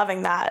 wow. I'm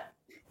loving that.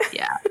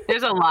 Yeah.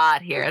 There's a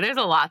lot here. There's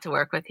a lot to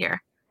work with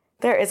here.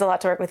 There is a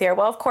lot to work with here.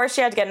 Well, of course,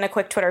 she had to get in a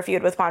quick Twitter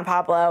feud with Juan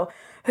Pablo,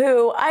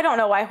 who I don't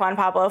know why Juan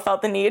Pablo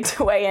felt the need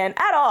to weigh in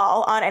at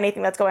all on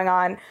anything that's going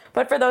on.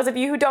 But for those of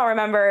you who don't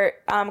remember,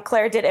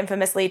 Claire did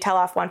infamously tell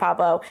off Juan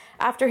Pablo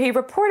after he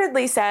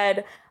reportedly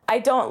said, "I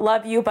don't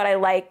love you, but I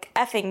like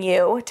effing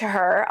you" to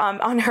her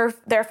on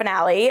their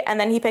finale. And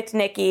then he picked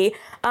Nikki.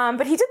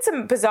 But he did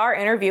some bizarre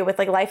interview with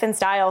like Life and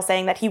Style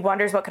saying that he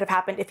wonders what could have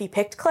happened if he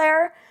picked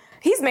Claire.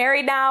 He's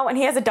married now and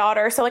he has a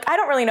daughter. So like, I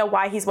don't really know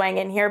why he's weighing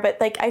in here, but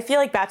like, I feel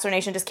like Bachelor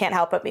Nation just can't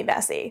help but be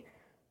messy.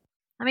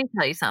 Let me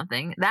tell you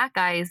something. That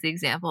guy is the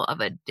example of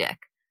a dick.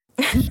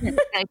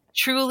 Like,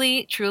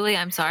 truly,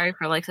 I'm sorry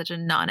for like such a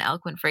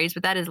non-eloquent phrase,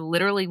 but that is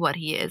literally what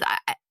he is.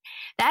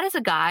 That is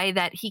a guy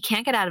that he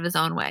can't get out of his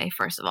own way,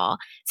 first of all.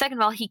 Second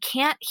of all, he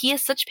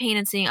has such pain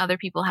in seeing other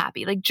people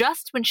happy. Like,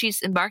 just when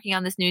she's embarking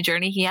on this new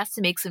journey, he has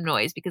to make some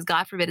noise because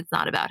God forbid it's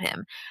not about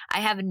him. I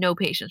have no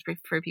patience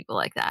for people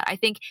like that. I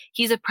think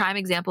he's a prime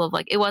example of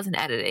like, it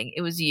wasn't editing,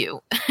 it was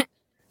you.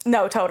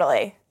 No,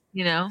 totally.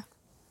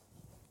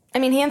 I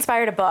mean, he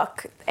inspired a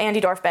book,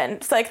 Andy Dorfman.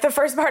 It's like the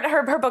first part of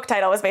her book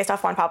title was based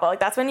off Juan Pablo. Like,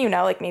 that's when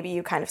like maybe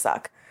you kind of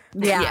suck.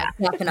 Yeah,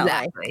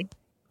 definitely.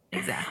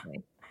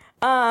 Exactly.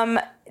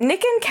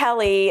 Nick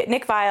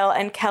Viall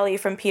and Kelly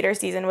from Peter's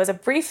season was a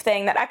brief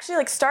thing that actually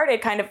like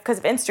started kind of because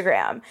of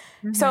Instagram.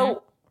 Mm-hmm.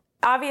 So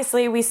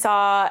obviously we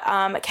saw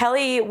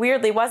Kelly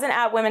weirdly wasn't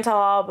at Women Tell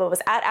All, but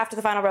was at After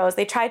the Final Rose.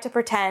 They tried to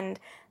pretend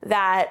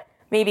that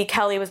maybe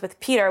Kelly was with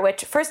Peter,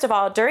 which first of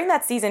all, during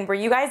that season, were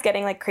you guys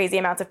getting like crazy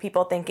amounts of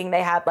people thinking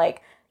they had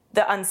like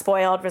the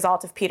unspoiled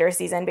result of Peter's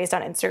season based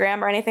on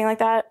Instagram or anything like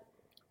that?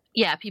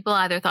 Yeah, people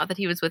either thought that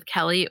he was with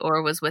Kelly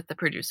or was with the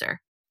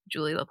producer,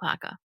 Julie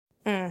LaPlaca.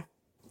 Mm.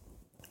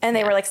 And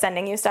they were like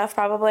sending you stuff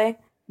probably?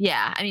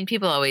 Yeah. I mean,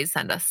 people always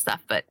send us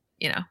stuff, but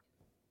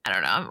I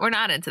don't know. We're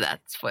not into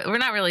that. We're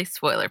not really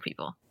spoiler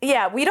people.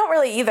 Yeah, we don't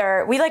really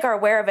either. We like are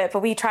aware of it,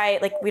 but we try,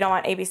 like, we don't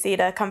want ABC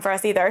to come for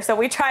us either. So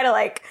we try to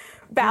like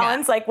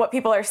balance like what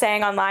people are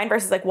saying online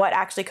versus like what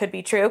actually could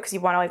be true because you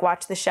want to like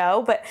watch the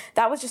show. But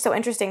that was just so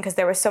interesting because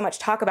there was so much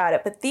talk about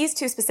it. But these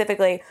two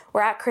specifically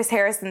were at Chris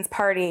Harrison's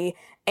party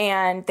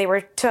and they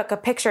took a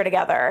picture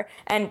together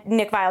and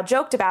Nick Viall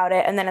joked about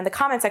it. And then in the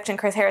comment section,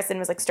 Chris Harrison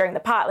was like stirring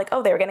the pot, like,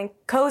 oh, they were getting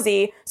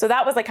cozy. So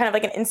that was like kind of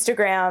like an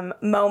Instagram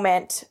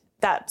moment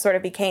that sort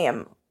of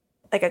became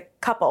like a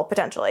couple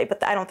potentially,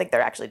 but I don't think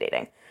they're actually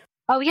dating.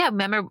 Oh yeah.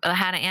 Remember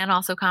Hannah Ann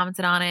also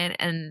commented on it.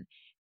 And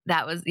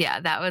that was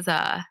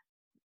I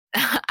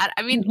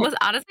mean, was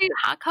honestly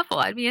a hot couple.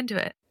 I'd be into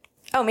it.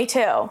 Oh, me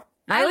too.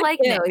 I like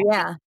Nick.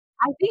 Yeah.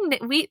 I think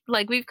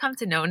that we've come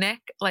to know Nick,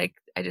 like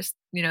I just,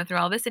 through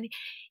all this and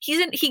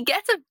he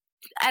gets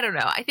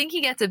I think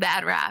he gets a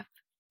bad rap.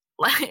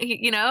 Like,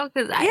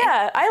 because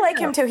I like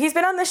him too. He's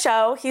been on the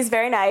show. He's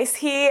very nice.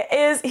 He's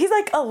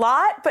like a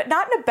lot, but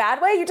not in a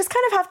bad way. You just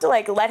kind of have to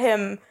like let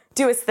him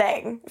do his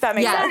thing, if that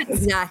makes sense.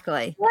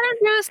 Exactly. Let him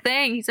do his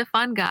thing. He's a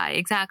fun guy.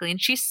 Exactly. And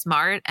she's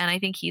smart. And I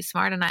think he's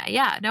smart. And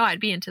I'd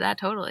be into that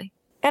totally.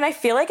 And I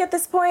feel like at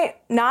this point,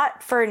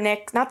 not for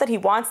Nick, not that he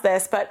wants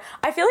this, but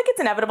I feel like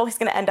it's inevitable he's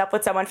going to end up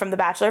with someone from the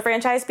Bachelor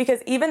franchise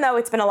because even though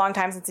it's been a long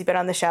time since he's been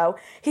on the show,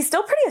 he's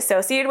still pretty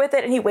associated with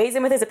it and he weighs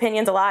in with his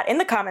opinions a lot in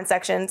the comment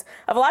sections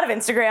of a lot of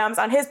Instagrams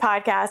on his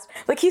podcast.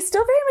 Like he's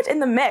still very much in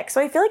the mix.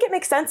 So I feel like it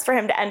makes sense for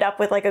him to end up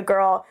with like a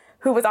girl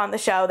who was on the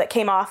show that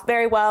came off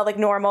very well, like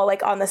normal,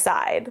 like on the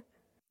side.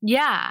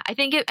 Yeah, I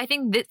think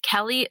that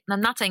Kelly,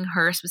 I'm not saying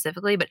her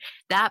specifically, but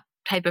that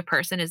type of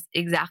person is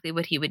exactly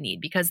what he would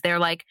need because they're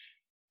like,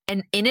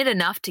 and in it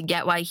enough to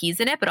get why he's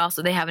in it, but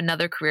also they have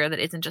another career that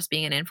isn't just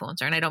being an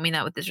influencer. And I don't mean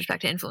that with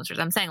disrespect to influencers.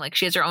 I'm saying like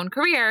she has her own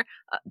career,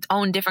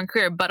 own different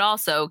career, but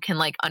also can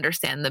like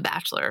understand the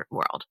Bachelor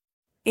world.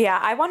 Yeah,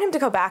 I want him to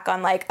go back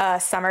on like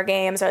a Summer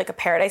Games or like a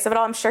Paradise of It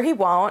All. I'm sure he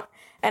won't.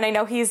 And I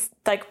know he's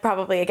like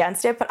probably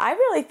against it, but I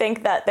really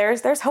think that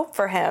there's hope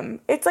for him.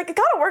 It's like, it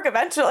gotta work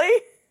eventually.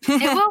 It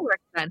will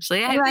work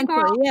eventually. I think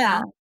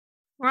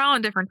we're all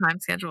on different time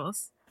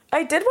schedules.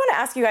 I did want to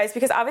ask you guys,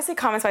 because obviously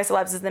Comments by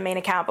Celebs is the main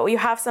account, but you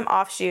have some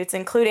offshoots,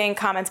 including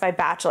Comments by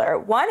Bachelor.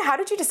 One, how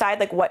did you decide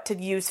like what to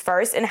use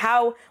first, and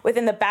how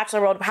within the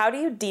Bachelor world, how do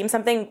you deem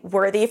something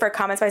worthy for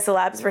Comments by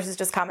Celebs versus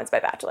just Comments by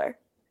Bachelor?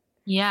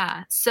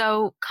 Yeah,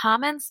 so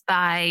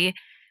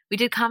we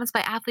did Comments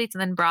by Athletes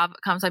and then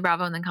Comments by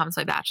Bravo and then Comments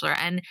by Bachelor.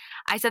 And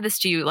I said this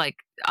to you like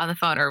on the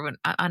phone or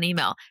on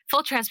email.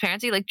 Full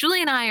transparency, like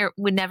Julie and I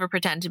would never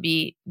pretend to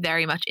be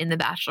very much in the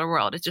Bachelor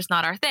world. It's just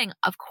not our thing.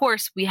 Of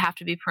course, we have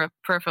to be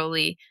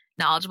peripherally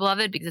knowledgeable of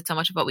it because it's so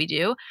much of what we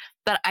do.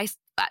 But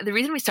the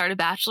reason we started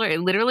Bachelor, it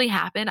literally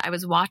happened. I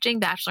was watching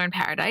Bachelor in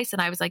Paradise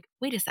and I was like,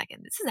 wait a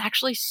second, this is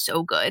actually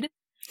so good.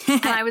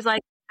 And I was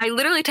like, I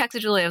literally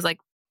texted Julie. I was like,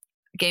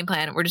 game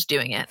plan, we're just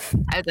doing it.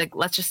 I was like,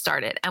 let's just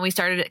start it. And we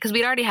started it because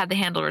we'd already had the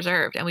handle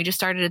reserved, and we just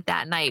started it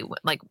that night,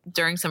 like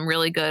during some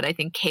really good, I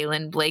think,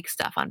 Kaylin Blake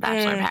stuff on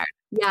Bachelor in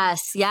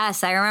Paradise.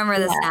 Yes, I remember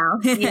this now.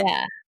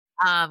 Yeah.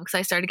 Because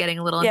I started getting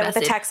a little invested.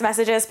 With the text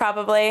messages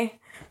probably.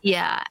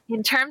 Yeah.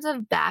 In terms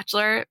of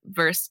Bachelor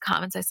versus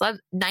Common Size Celebs,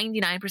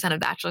 99% of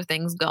Bachelor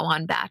things go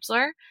on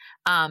Bachelor,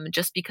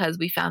 just because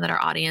we found that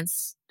our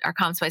audience, our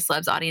Common Size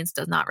Celebs audience,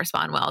 does not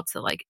respond well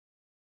to like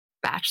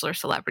Bachelor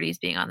celebrities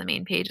being on the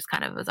main page. Is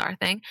kind of a bizarre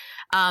thing.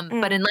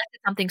 But unless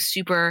it's something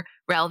super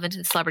relevant to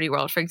the celebrity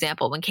world, for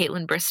example, when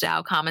Caitlin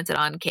Bristow commented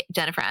on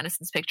Jennifer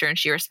Aniston's picture and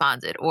she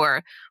responded,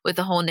 or with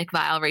the whole Nick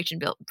Viall,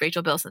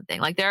 Rachel Bilson thing,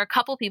 like there are a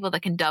couple people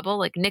that can double,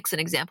 like Nick's an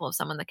example of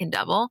someone that can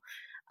double.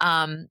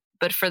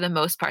 But for the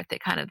most part, the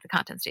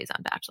content stays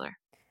on Bachelor.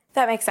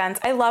 That makes sense.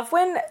 I love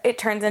when it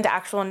turns into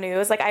actual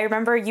news. Like, I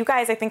remember you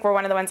guys, I think, were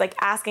one of the ones, like,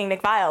 asking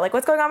Nick Viall, like,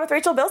 what's going on with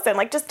Rachel Bilson?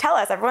 Like, just tell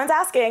us. Everyone's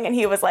asking. And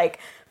he was, like,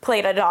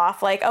 played it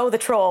off, like, oh, the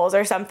trolls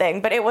or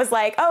something. But it was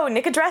like, oh,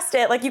 Nick addressed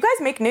it. Like, you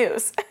guys make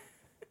news.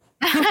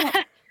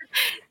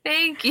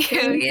 Thank you.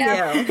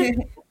 Thank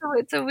you.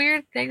 It's a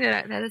weird thing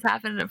that has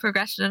happened in a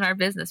progression in our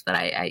business.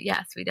 But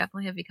yes, we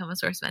definitely have become a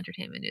source of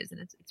entertainment news.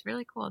 And it's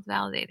really cool. It's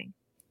validating.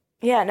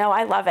 Yeah, no,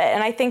 I love it.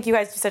 And I think you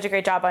guys do such a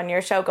great job on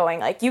your show going,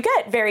 like, you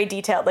get very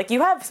detailed. Like, you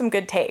have some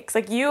good takes.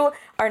 Like, you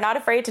are not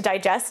afraid to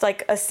digest,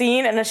 like, a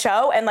scene in a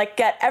show and, like,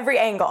 get every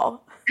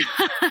angle.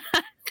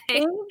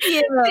 Thank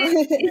you.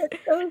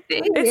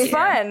 It's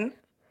fun.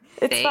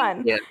 It's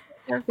fun. Your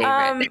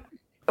favorite.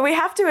 We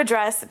have to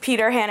address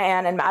Peter, Hannah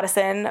Ann, and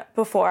Madison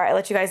before I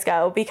let you guys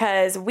go,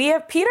 because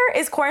Peter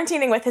is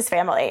quarantining with his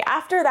family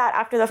after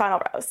the final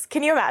rose.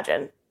 Can you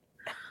imagine?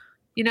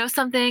 You know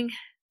something?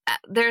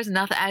 There's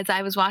nothing. As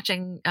I was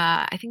watching,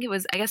 I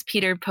guess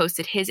Peter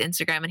posted his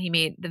Instagram and he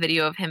made the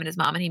video of him and his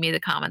mom and he made the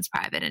comments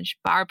private, and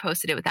Barb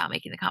posted it without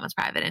making the comments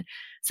private. And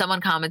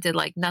someone commented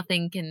like,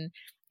 nothing can,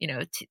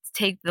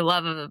 take the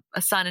love of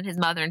a son and his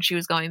mother. And she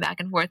was going back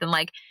and forth, and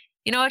like,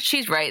 you know what?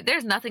 She's right.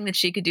 There's nothing that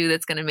she could do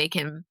that's going to make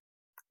him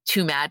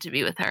too mad to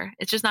be with her.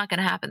 It's just not going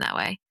to happen that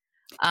way.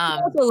 He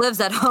also lives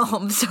at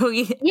home, so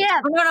I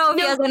don't know if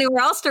he has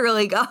anywhere else to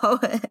really go.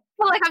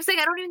 Well, like I'm saying,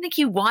 I don't even think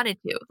he wanted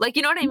to. Like,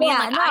 you know what I mean? Yeah,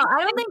 like, no,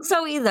 I don't think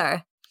so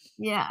either.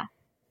 Yeah.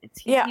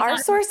 Our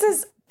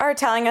sources are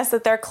telling us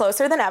that they're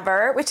closer than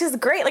ever, which is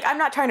great. Like, I'm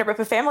not trying to rip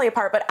a family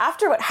apart, but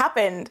after what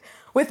happened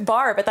with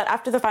Barb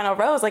after the final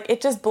rose, like, it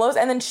just blows.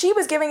 And then she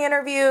was giving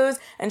interviews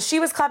and she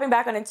was clapping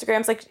back on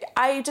Instagrams. Like,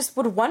 I just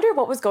would wonder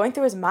what was going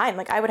through his mind.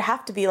 Like, I would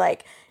have to be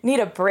like, need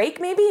a break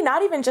maybe,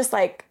 not even just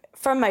like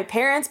from my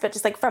parents, but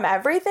just like from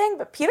everything.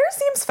 But Peter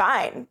seems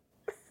fine.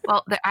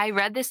 Well, I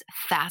read this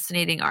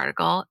fascinating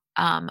article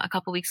a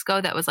couple weeks ago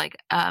that was like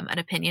an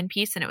opinion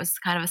piece, and it was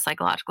kind of a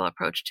psychological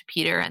approach to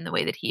Peter and the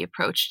way that he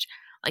approached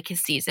like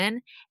his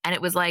season. And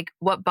it was like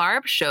what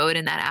Barb showed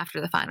in that after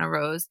the final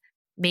rose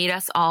made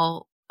us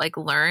all like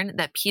learn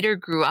that Peter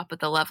grew up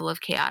with a level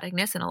of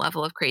chaoticness and a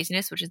level of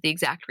craziness, which is the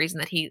exact reason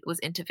that he was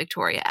into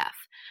Victoria F.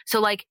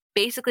 So like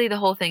basically the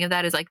whole thing of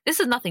that is like,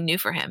 this is nothing new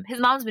for him. His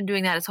mom's been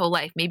doing that his whole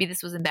life. Maybe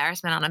this was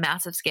embarrassment on a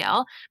massive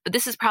scale, but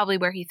this is probably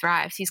where he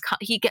thrives.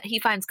 He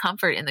finds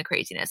comfort in the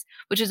craziness,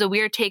 which is a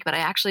weird take, but I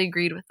actually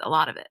agreed with a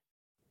lot of it.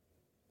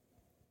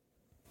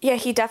 Yeah,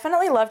 he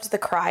definitely loved the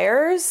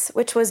criers,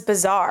 which was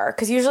bizarre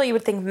because usually you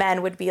would think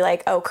men would be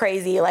like, oh,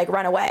 crazy, like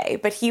run away.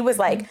 But he was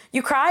like,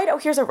 you cried? Oh,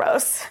 here's a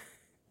rose.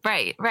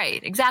 Right,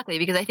 exactly.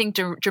 Because I think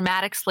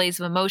dramatic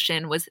displays of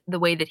emotion was the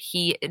way that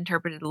he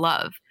interpreted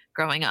love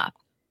growing up.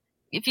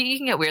 If you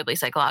can get weirdly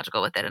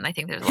psychological with it, and I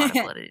think there's a lot of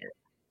validity to it.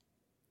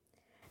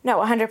 No,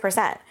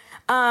 100%.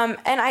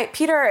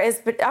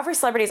 But every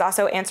celebrity is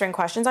also answering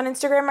questions on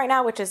Instagram right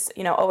now, which is,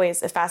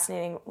 always a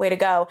fascinating way to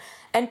go.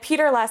 And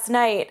Peter last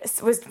night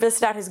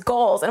listed out his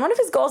goals, and one of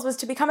his goals was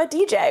to become a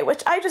DJ,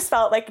 which I just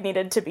felt like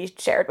needed to be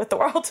shared with the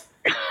world.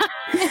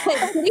 Did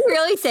he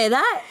really say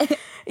that?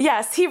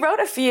 Yes, he wrote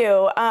a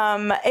few.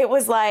 It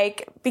was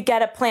like,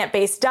 get a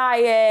plant-based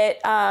diet,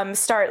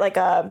 start like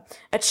a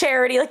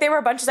charity. Like, there were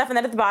a bunch of stuff, and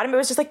then at the bottom it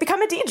was just like,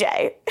 become a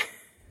DJ.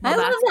 I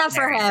love that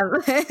for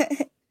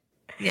him.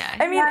 Yeah.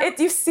 I mean,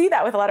 you see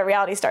that with a lot of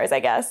reality stars,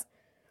 I guess.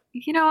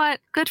 You know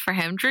what? Good for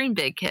him. Dream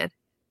big, kid.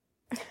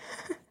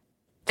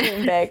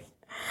 Dream big.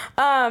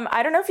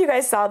 I don't know if you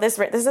guys saw this.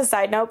 This is a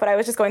side note, but I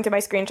was just going through my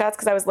screenshots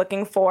because I was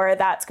looking for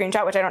that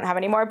screenshot, which I don't have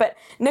anymore. But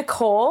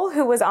Nicole,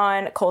 who was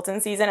on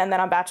Colton's season and then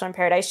on Bachelor in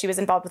Paradise, she was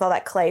involved with all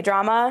that Clay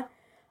drama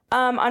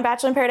on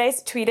Bachelor in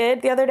Paradise,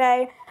 tweeted the other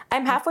day,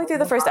 I'm halfway through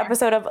the first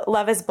episode of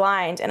Love is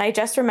Blind, and I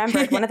just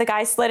remembered one of the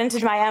guys slid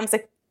into my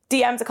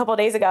DMs a couple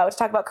days ago to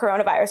talk about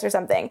coronavirus or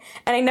something,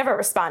 and I never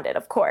responded,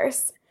 of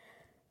course.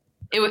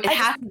 It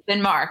had to have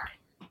been Mark.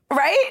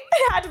 Right?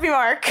 It had to be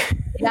Mark.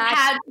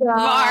 That's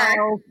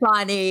so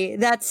funny.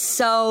 That's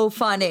so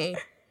funny.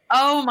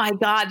 Oh my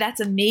God, that's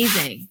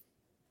amazing.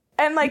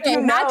 And like, it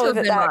had to have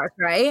been Mark,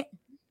 right?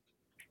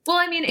 Well,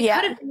 I mean, it could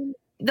have been.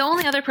 The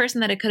only other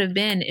person that it could have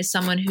been is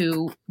someone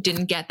who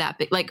didn't get that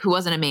big, like who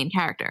wasn't a main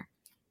character.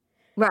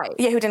 Right.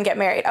 Yeah, who didn't get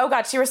married. Oh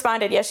God, she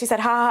responded. Yes, she said,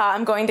 ha ha,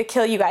 I'm going to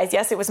kill you guys.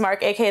 Yes, it was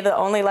Mark, aka the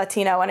only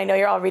Latino. And I know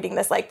you're all reading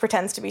this, like,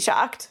 pretends to be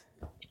shocked.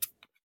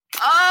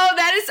 Oh,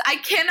 I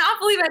cannot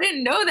believe I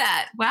didn't know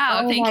that.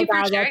 Wow. Thank you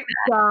for sharing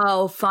that.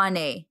 So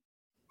funny.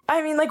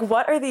 I mean, like,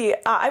 what are the,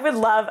 I would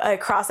love a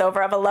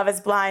crossover of a Love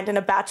is Blind and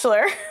a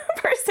Bachelor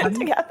person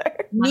together.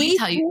 Let me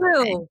tell you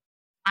something.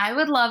 I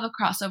would love a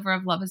crossover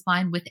of Love is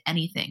Blind with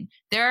anything.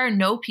 There are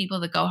no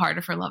people that go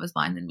harder for Love is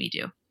Blind than we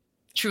do.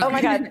 Truly. Oh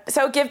my God.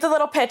 So give the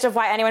little pitch of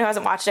why anyone who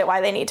hasn't watched it, why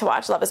they need to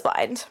watch Love is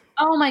Blind.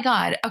 Oh my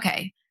God.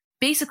 Okay.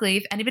 Basically,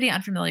 if anybody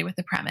unfamiliar with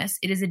the premise,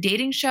 it is a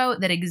dating show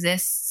that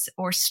exists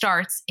or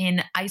starts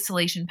in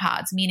isolation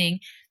pods, meaning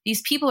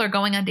these people are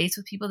going on dates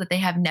with people that they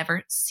have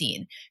never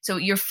seen. So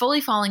you're fully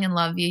falling in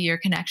love via your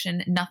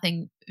connection,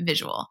 nothing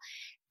visual.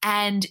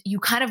 And you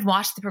kind of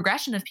watch the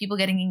progression of people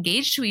getting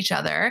engaged to each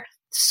other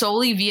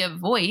solely via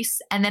voice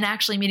and then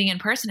actually meeting in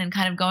person and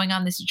kind of going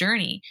on this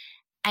journey.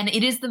 And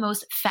it is the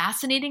most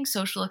fascinating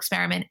social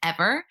experiment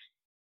ever.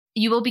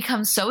 You will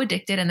become so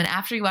addicted. And then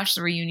after you watch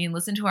the reunion,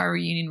 listen to our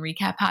reunion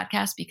recap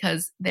podcast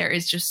because there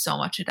is just so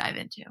much to dive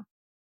into.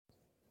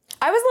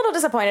 I was a little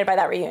disappointed by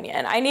that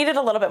reunion. I needed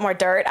a little bit more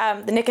dirt.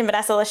 The Nick and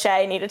Vanessa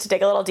Lachey needed to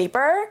dig a little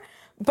deeper.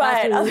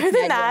 But other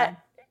than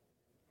that,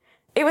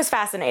 it was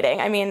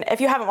fascinating. I mean,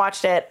 if you haven't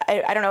watched it,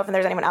 I don't know if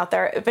there's anyone out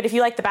there, but if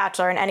you like The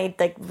Bachelor and any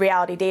like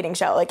reality dating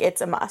show, like it's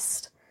a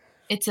must.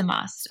 It's a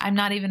must. I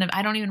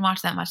don't even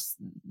watch that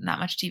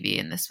much TV.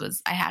 And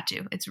I had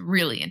to. It's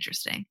really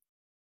interesting.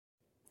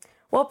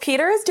 Well,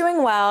 Peter is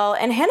doing well,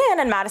 and Hannah Ann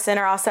and Madison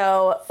are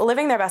also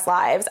living their best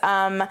lives.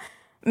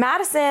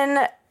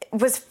 Madison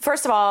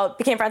first of all,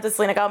 became friends with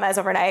Selena Gomez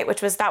overnight,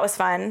 that was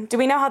fun. Do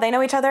we know how they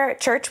know each other?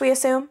 Church, we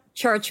assume?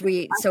 Church,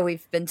 so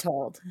we've been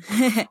told.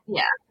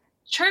 Yeah.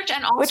 Church,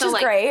 and also which is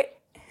great.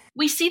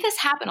 We see this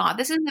happen a lot.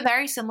 This is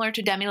very similar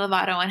to Demi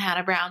Lovato and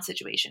Hannah Brown's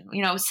situation.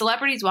 You know,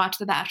 celebrities watch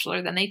The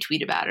Bachelor, then they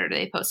tweet about it or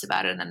they post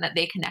about it, and then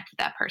they connect with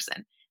that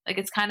person. Like,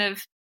 it's kind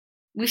of,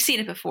 we've seen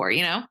it before,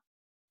 you know?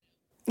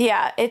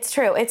 Yeah, it's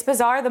true. It's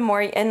bizarre the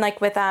more, and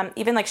like with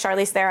even like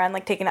Charlize Theron,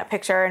 like taking that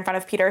picture in front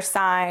of Peter's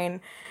sign.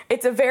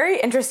 It's a very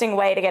interesting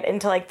way to get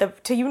into like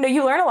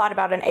you learn a lot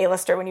about an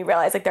A-lister when you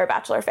realize like they're a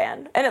Bachelor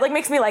fan, and it like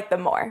makes me like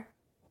them more.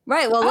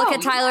 Right. Well, look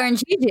at Tyler and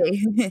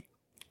Gigi.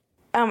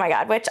 Oh my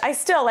God, which I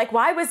still like,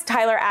 why was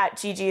Tyler at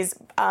Gigi's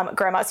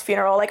grandma's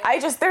funeral? Like,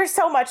 there's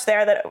so much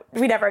there that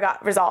we never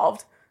got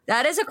resolved.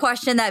 That is a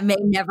question that may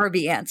never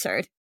be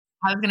answered.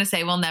 I was going to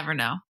say, we'll never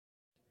know.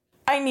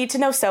 I need to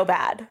know so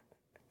bad.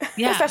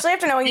 Yeah. Especially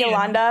after knowing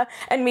Yolanda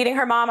and meeting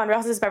her mom on Real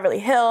Housewives of Beverly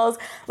Hills.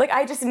 Like,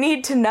 I just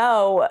need to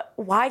know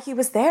why he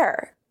was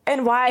there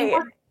and why.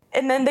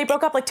 And then they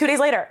broke up like 2 days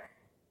later.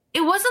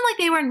 It wasn't like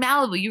they were in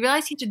Malibu. You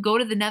realize he had to go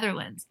to the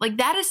Netherlands. Like,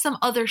 that is some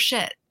other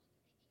shit.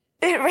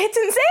 It's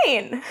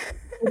insane.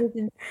 It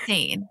is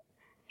insane.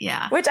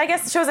 Yeah. Which I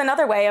guess shows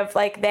another way of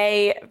like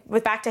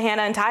with back to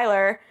Hannah and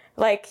Tyler,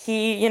 like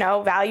he,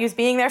 values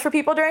being there for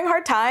people during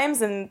hard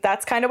times. And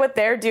that's kind of what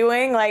they're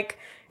doing. Like,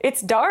 it's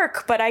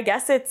dark, but I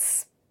guess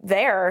it's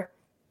there.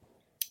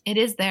 It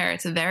is there.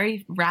 It's a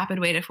very rapid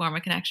way to form a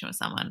connection with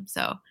someone.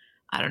 So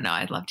I don't know.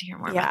 I'd love to hear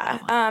more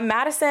about that one.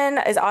 Madison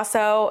is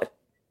also,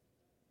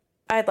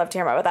 I'd love to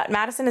hear more about that.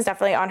 Madison is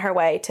definitely on her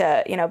way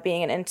to,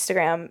 being an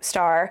Instagram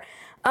star.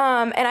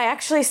 And I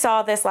actually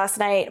saw this last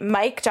night.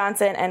 Mike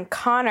Johnson and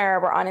Connor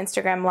were on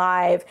Instagram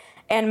Live,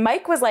 and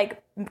Mike was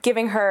like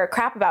giving her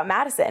crap about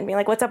Madison, being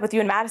like, what's up with you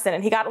and Madison?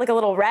 And he got like a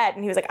little red,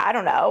 and he was like, I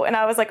don't know. And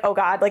I was like, oh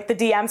God, like the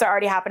DMs are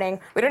already happening.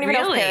 We don't even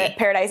know if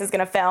Paradise is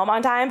going to film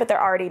on time, but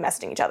they're already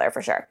messaging each other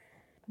for sure.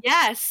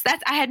 Yes,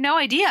 I had no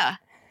idea.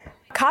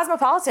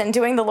 Cosmopolitan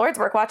doing the Lord's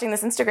work, watching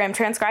this Instagram,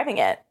 transcribing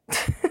it.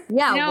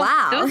 Yeah,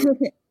 wow.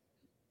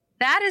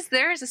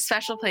 There is a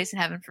special place in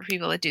heaven for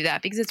people that do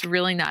that because it's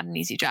really not an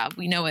easy job.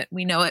 We know it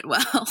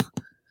well.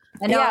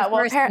 I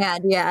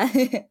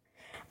know.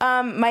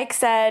 Mike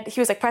said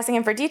he was like pressing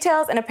him for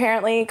details, and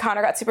apparently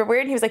Connor got super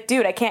weird. He was like,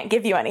 dude, I can't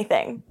give you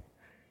anything.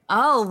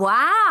 Oh,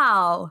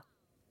 wow.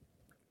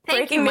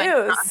 Breaking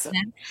news.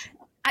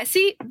 I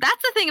see.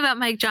 That's the thing about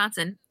Mike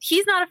Johnson.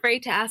 He's not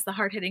afraid to ask the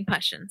hard-hitting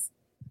questions.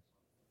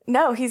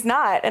 No, he's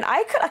not. And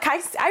I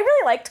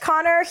really liked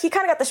Connor. He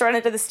kind of got the short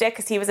end of the stick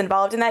because he was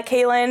involved in that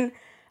Kaylin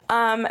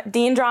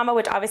Dean drama,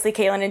 which obviously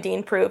Kaylin and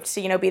Dean proved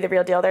to, be the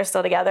real deal. They're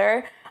still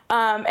together.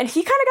 And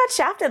he kind of got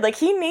shafted. Like,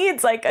 he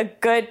needs like a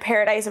good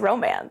Paradise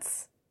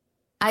romance.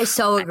 I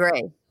so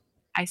agree.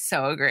 I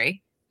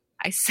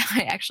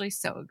actually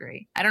so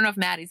agree. I don't know if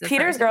Maddie's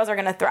Peter's girls are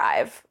going to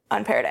thrive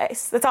on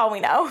Paradise. That's all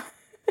we know.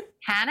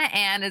 Hannah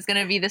Ann is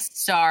going to be the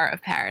star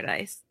of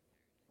Paradise.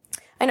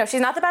 I know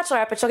she's not the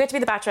Bachelorette, but she'll get to be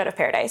the Bachelorette of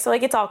Paradise. So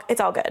like, it's all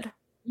good.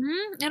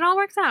 It all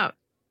works out.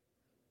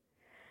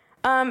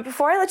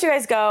 Before I let you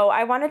guys go,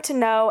 I wanted to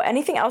know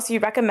anything else you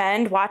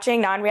recommend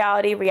watching,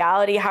 non-reality,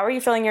 reality. How are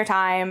you filling your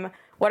time?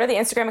 What are the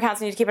Instagram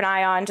accounts you need to keep an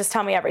eye on? Just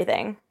tell me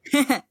everything.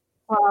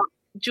 Well,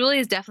 Julie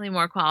is definitely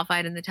more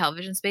qualified in the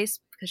television space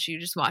because she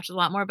just watches a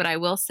lot more. But I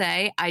will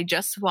say I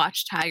just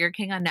watched Tiger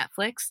King on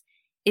Netflix.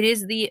 It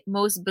is the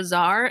most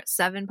bizarre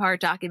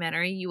 7-part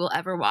documentary you will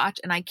ever watch,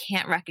 and I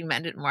can't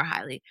recommend it more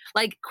highly.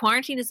 Like,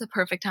 quarantine is the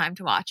perfect time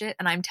to watch it,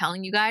 and I'm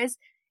telling you guys,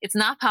 it's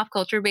not pop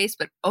culture based,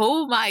 but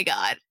oh my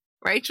God.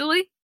 Right,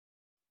 Julie?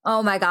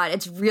 Oh my God,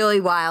 it's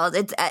really wild.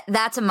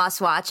 That's a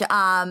must watch.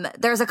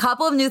 There's a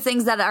couple of new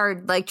things that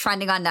are like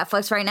trending on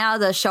Netflix right now.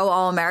 The show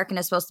All American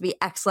is supposed to be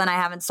excellent. I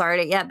haven't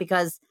started it yet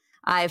because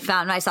I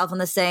found myself in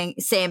the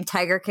same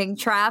Tiger King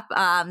trap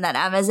that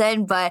Emma's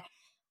in, but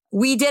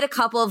we did a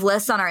couple of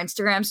lists on our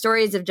Instagram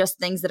stories of just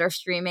things that are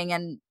streaming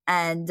and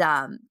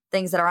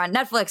things that are on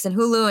Netflix and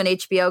Hulu and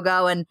HBO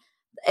Go. And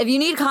if you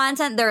need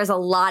content, there is a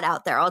lot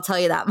out there. I'll tell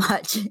you that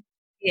much.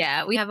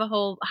 Yeah, we have a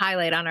whole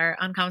highlight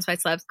on Comments by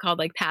Celebs called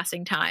like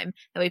Passing Time,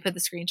 and we put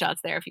the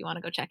screenshots there if you want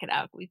to go check it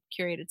out. We've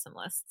curated some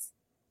lists.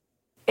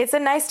 It's a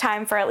nice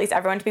time for at least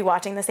everyone to be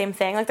watching the same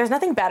thing. Like, there's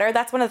nothing better.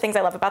 That's one of the things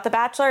I love about The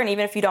Bachelor. And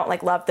even if you don't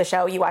like love the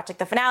show, you watch like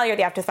the finale or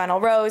the after final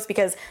rose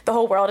because the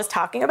whole world is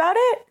talking about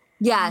it.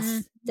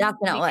 Yes,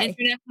 definitely.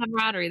 Internet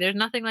camaraderie. There's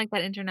nothing like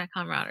that internet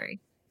camaraderie.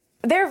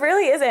 There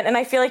really isn't. And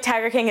I feel like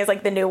Tiger King is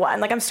like the new one.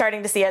 Like, I'm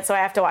starting to see it, so I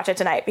have to watch it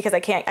tonight because I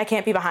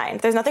can't be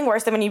behind. There's nothing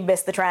worse than when you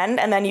miss the trend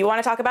and then you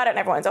want to talk about it and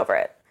everyone's over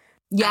it.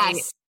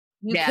 Yes.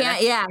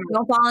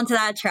 Don't fall into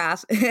that trap.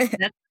 That's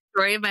the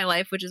story of my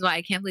life, which is why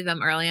I can't believe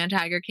I'm early on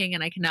Tiger King,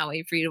 and I cannot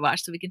wait for you to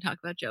watch so we can talk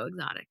about Joe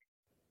Exotic.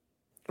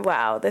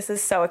 Wow, this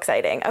is so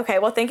exciting. Okay,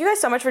 well, thank you guys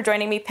so much for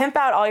joining me. Pimp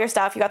out all your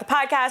stuff. You got the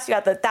podcast, you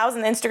got the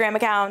 1,000 Instagram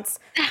accounts.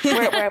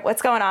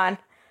 What's going on?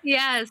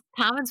 Yes,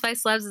 Comments by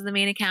Celebs is the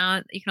main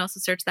account. You can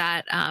also search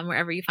that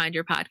wherever you find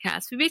your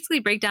podcast. We basically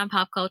break down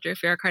pop culture.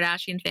 If you're a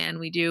Kardashian fan,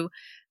 we do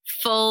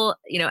full,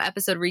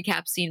 episode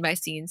recap, scene by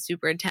scene,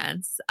 super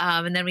intense.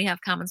 And then we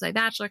have Comments by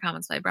Bachelor,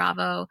 Comments by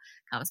Bravo,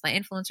 Comments by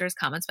Influencers,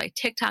 Comments by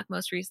TikTok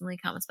most recently,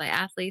 Comments by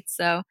Athletes.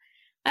 So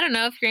I don't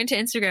know if you're into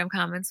Instagram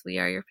comments, we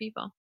are your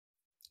people.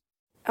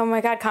 Oh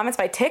my God, Comments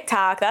by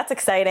TikTok. That's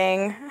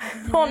exciting.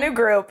 Whole new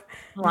group.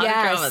 A lot of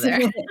drama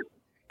there.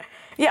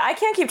 Yeah, I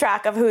can't keep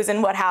track of who's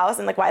in what house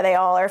and like why they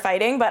all are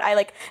fighting, but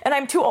and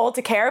I'm too old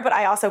to care, but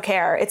I also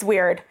care. It's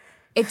weird.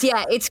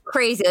 It's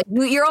crazy.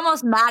 Like, you're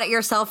almost mad at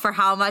yourself for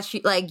how much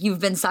you've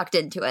been sucked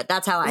into it.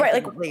 That's how I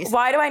feel, at least.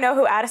 Why do I know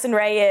who Addison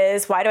Rae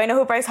is? Why do I know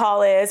who Bryce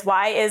Hall is?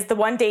 Why is the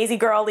one Daisy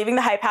girl leaving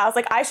the Hype House?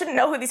 Like, I shouldn't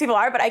know who these people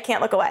are, but I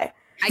can't look away.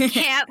 I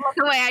can't look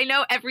away. I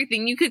know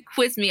everything. You could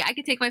quiz me. I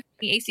could take my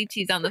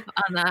ACTs on the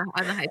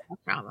Hype House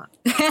drama.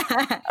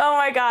 Oh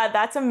my God,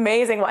 that's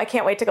amazing. Well, I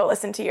can't wait to go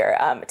listen to your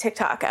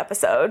TikTok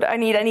episode. I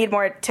need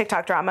more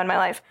TikTok drama in my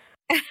life.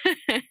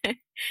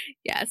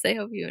 Yes, I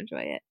hope you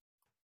enjoy it.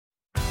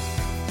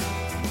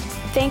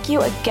 Thank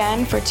you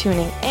again for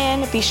tuning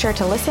in. Be sure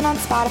to listen on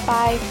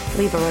Spotify,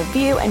 leave a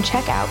review, and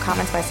check out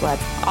Comments by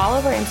Celebs all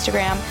over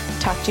Instagram.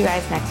 Talk to you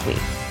guys next week.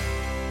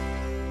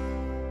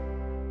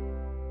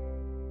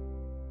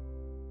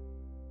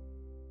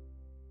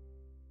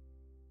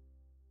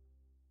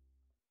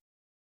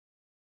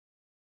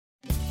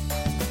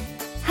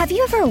 Have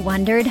you ever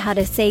wondered how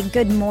to say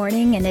good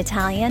morning in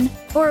Italian?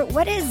 Or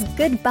what is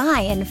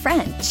goodbye in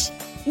French?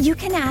 You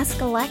can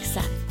ask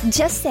Alexa.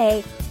 Just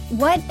say,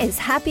 what is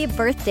happy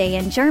birthday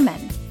in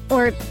German?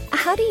 Or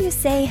how do you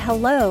say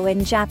hello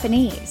in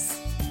Japanese?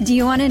 Do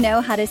you want to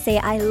know how to say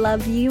I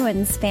love you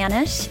in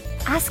Spanish?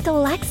 Ask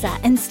Alexa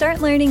and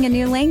start learning a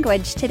new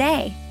language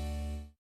today.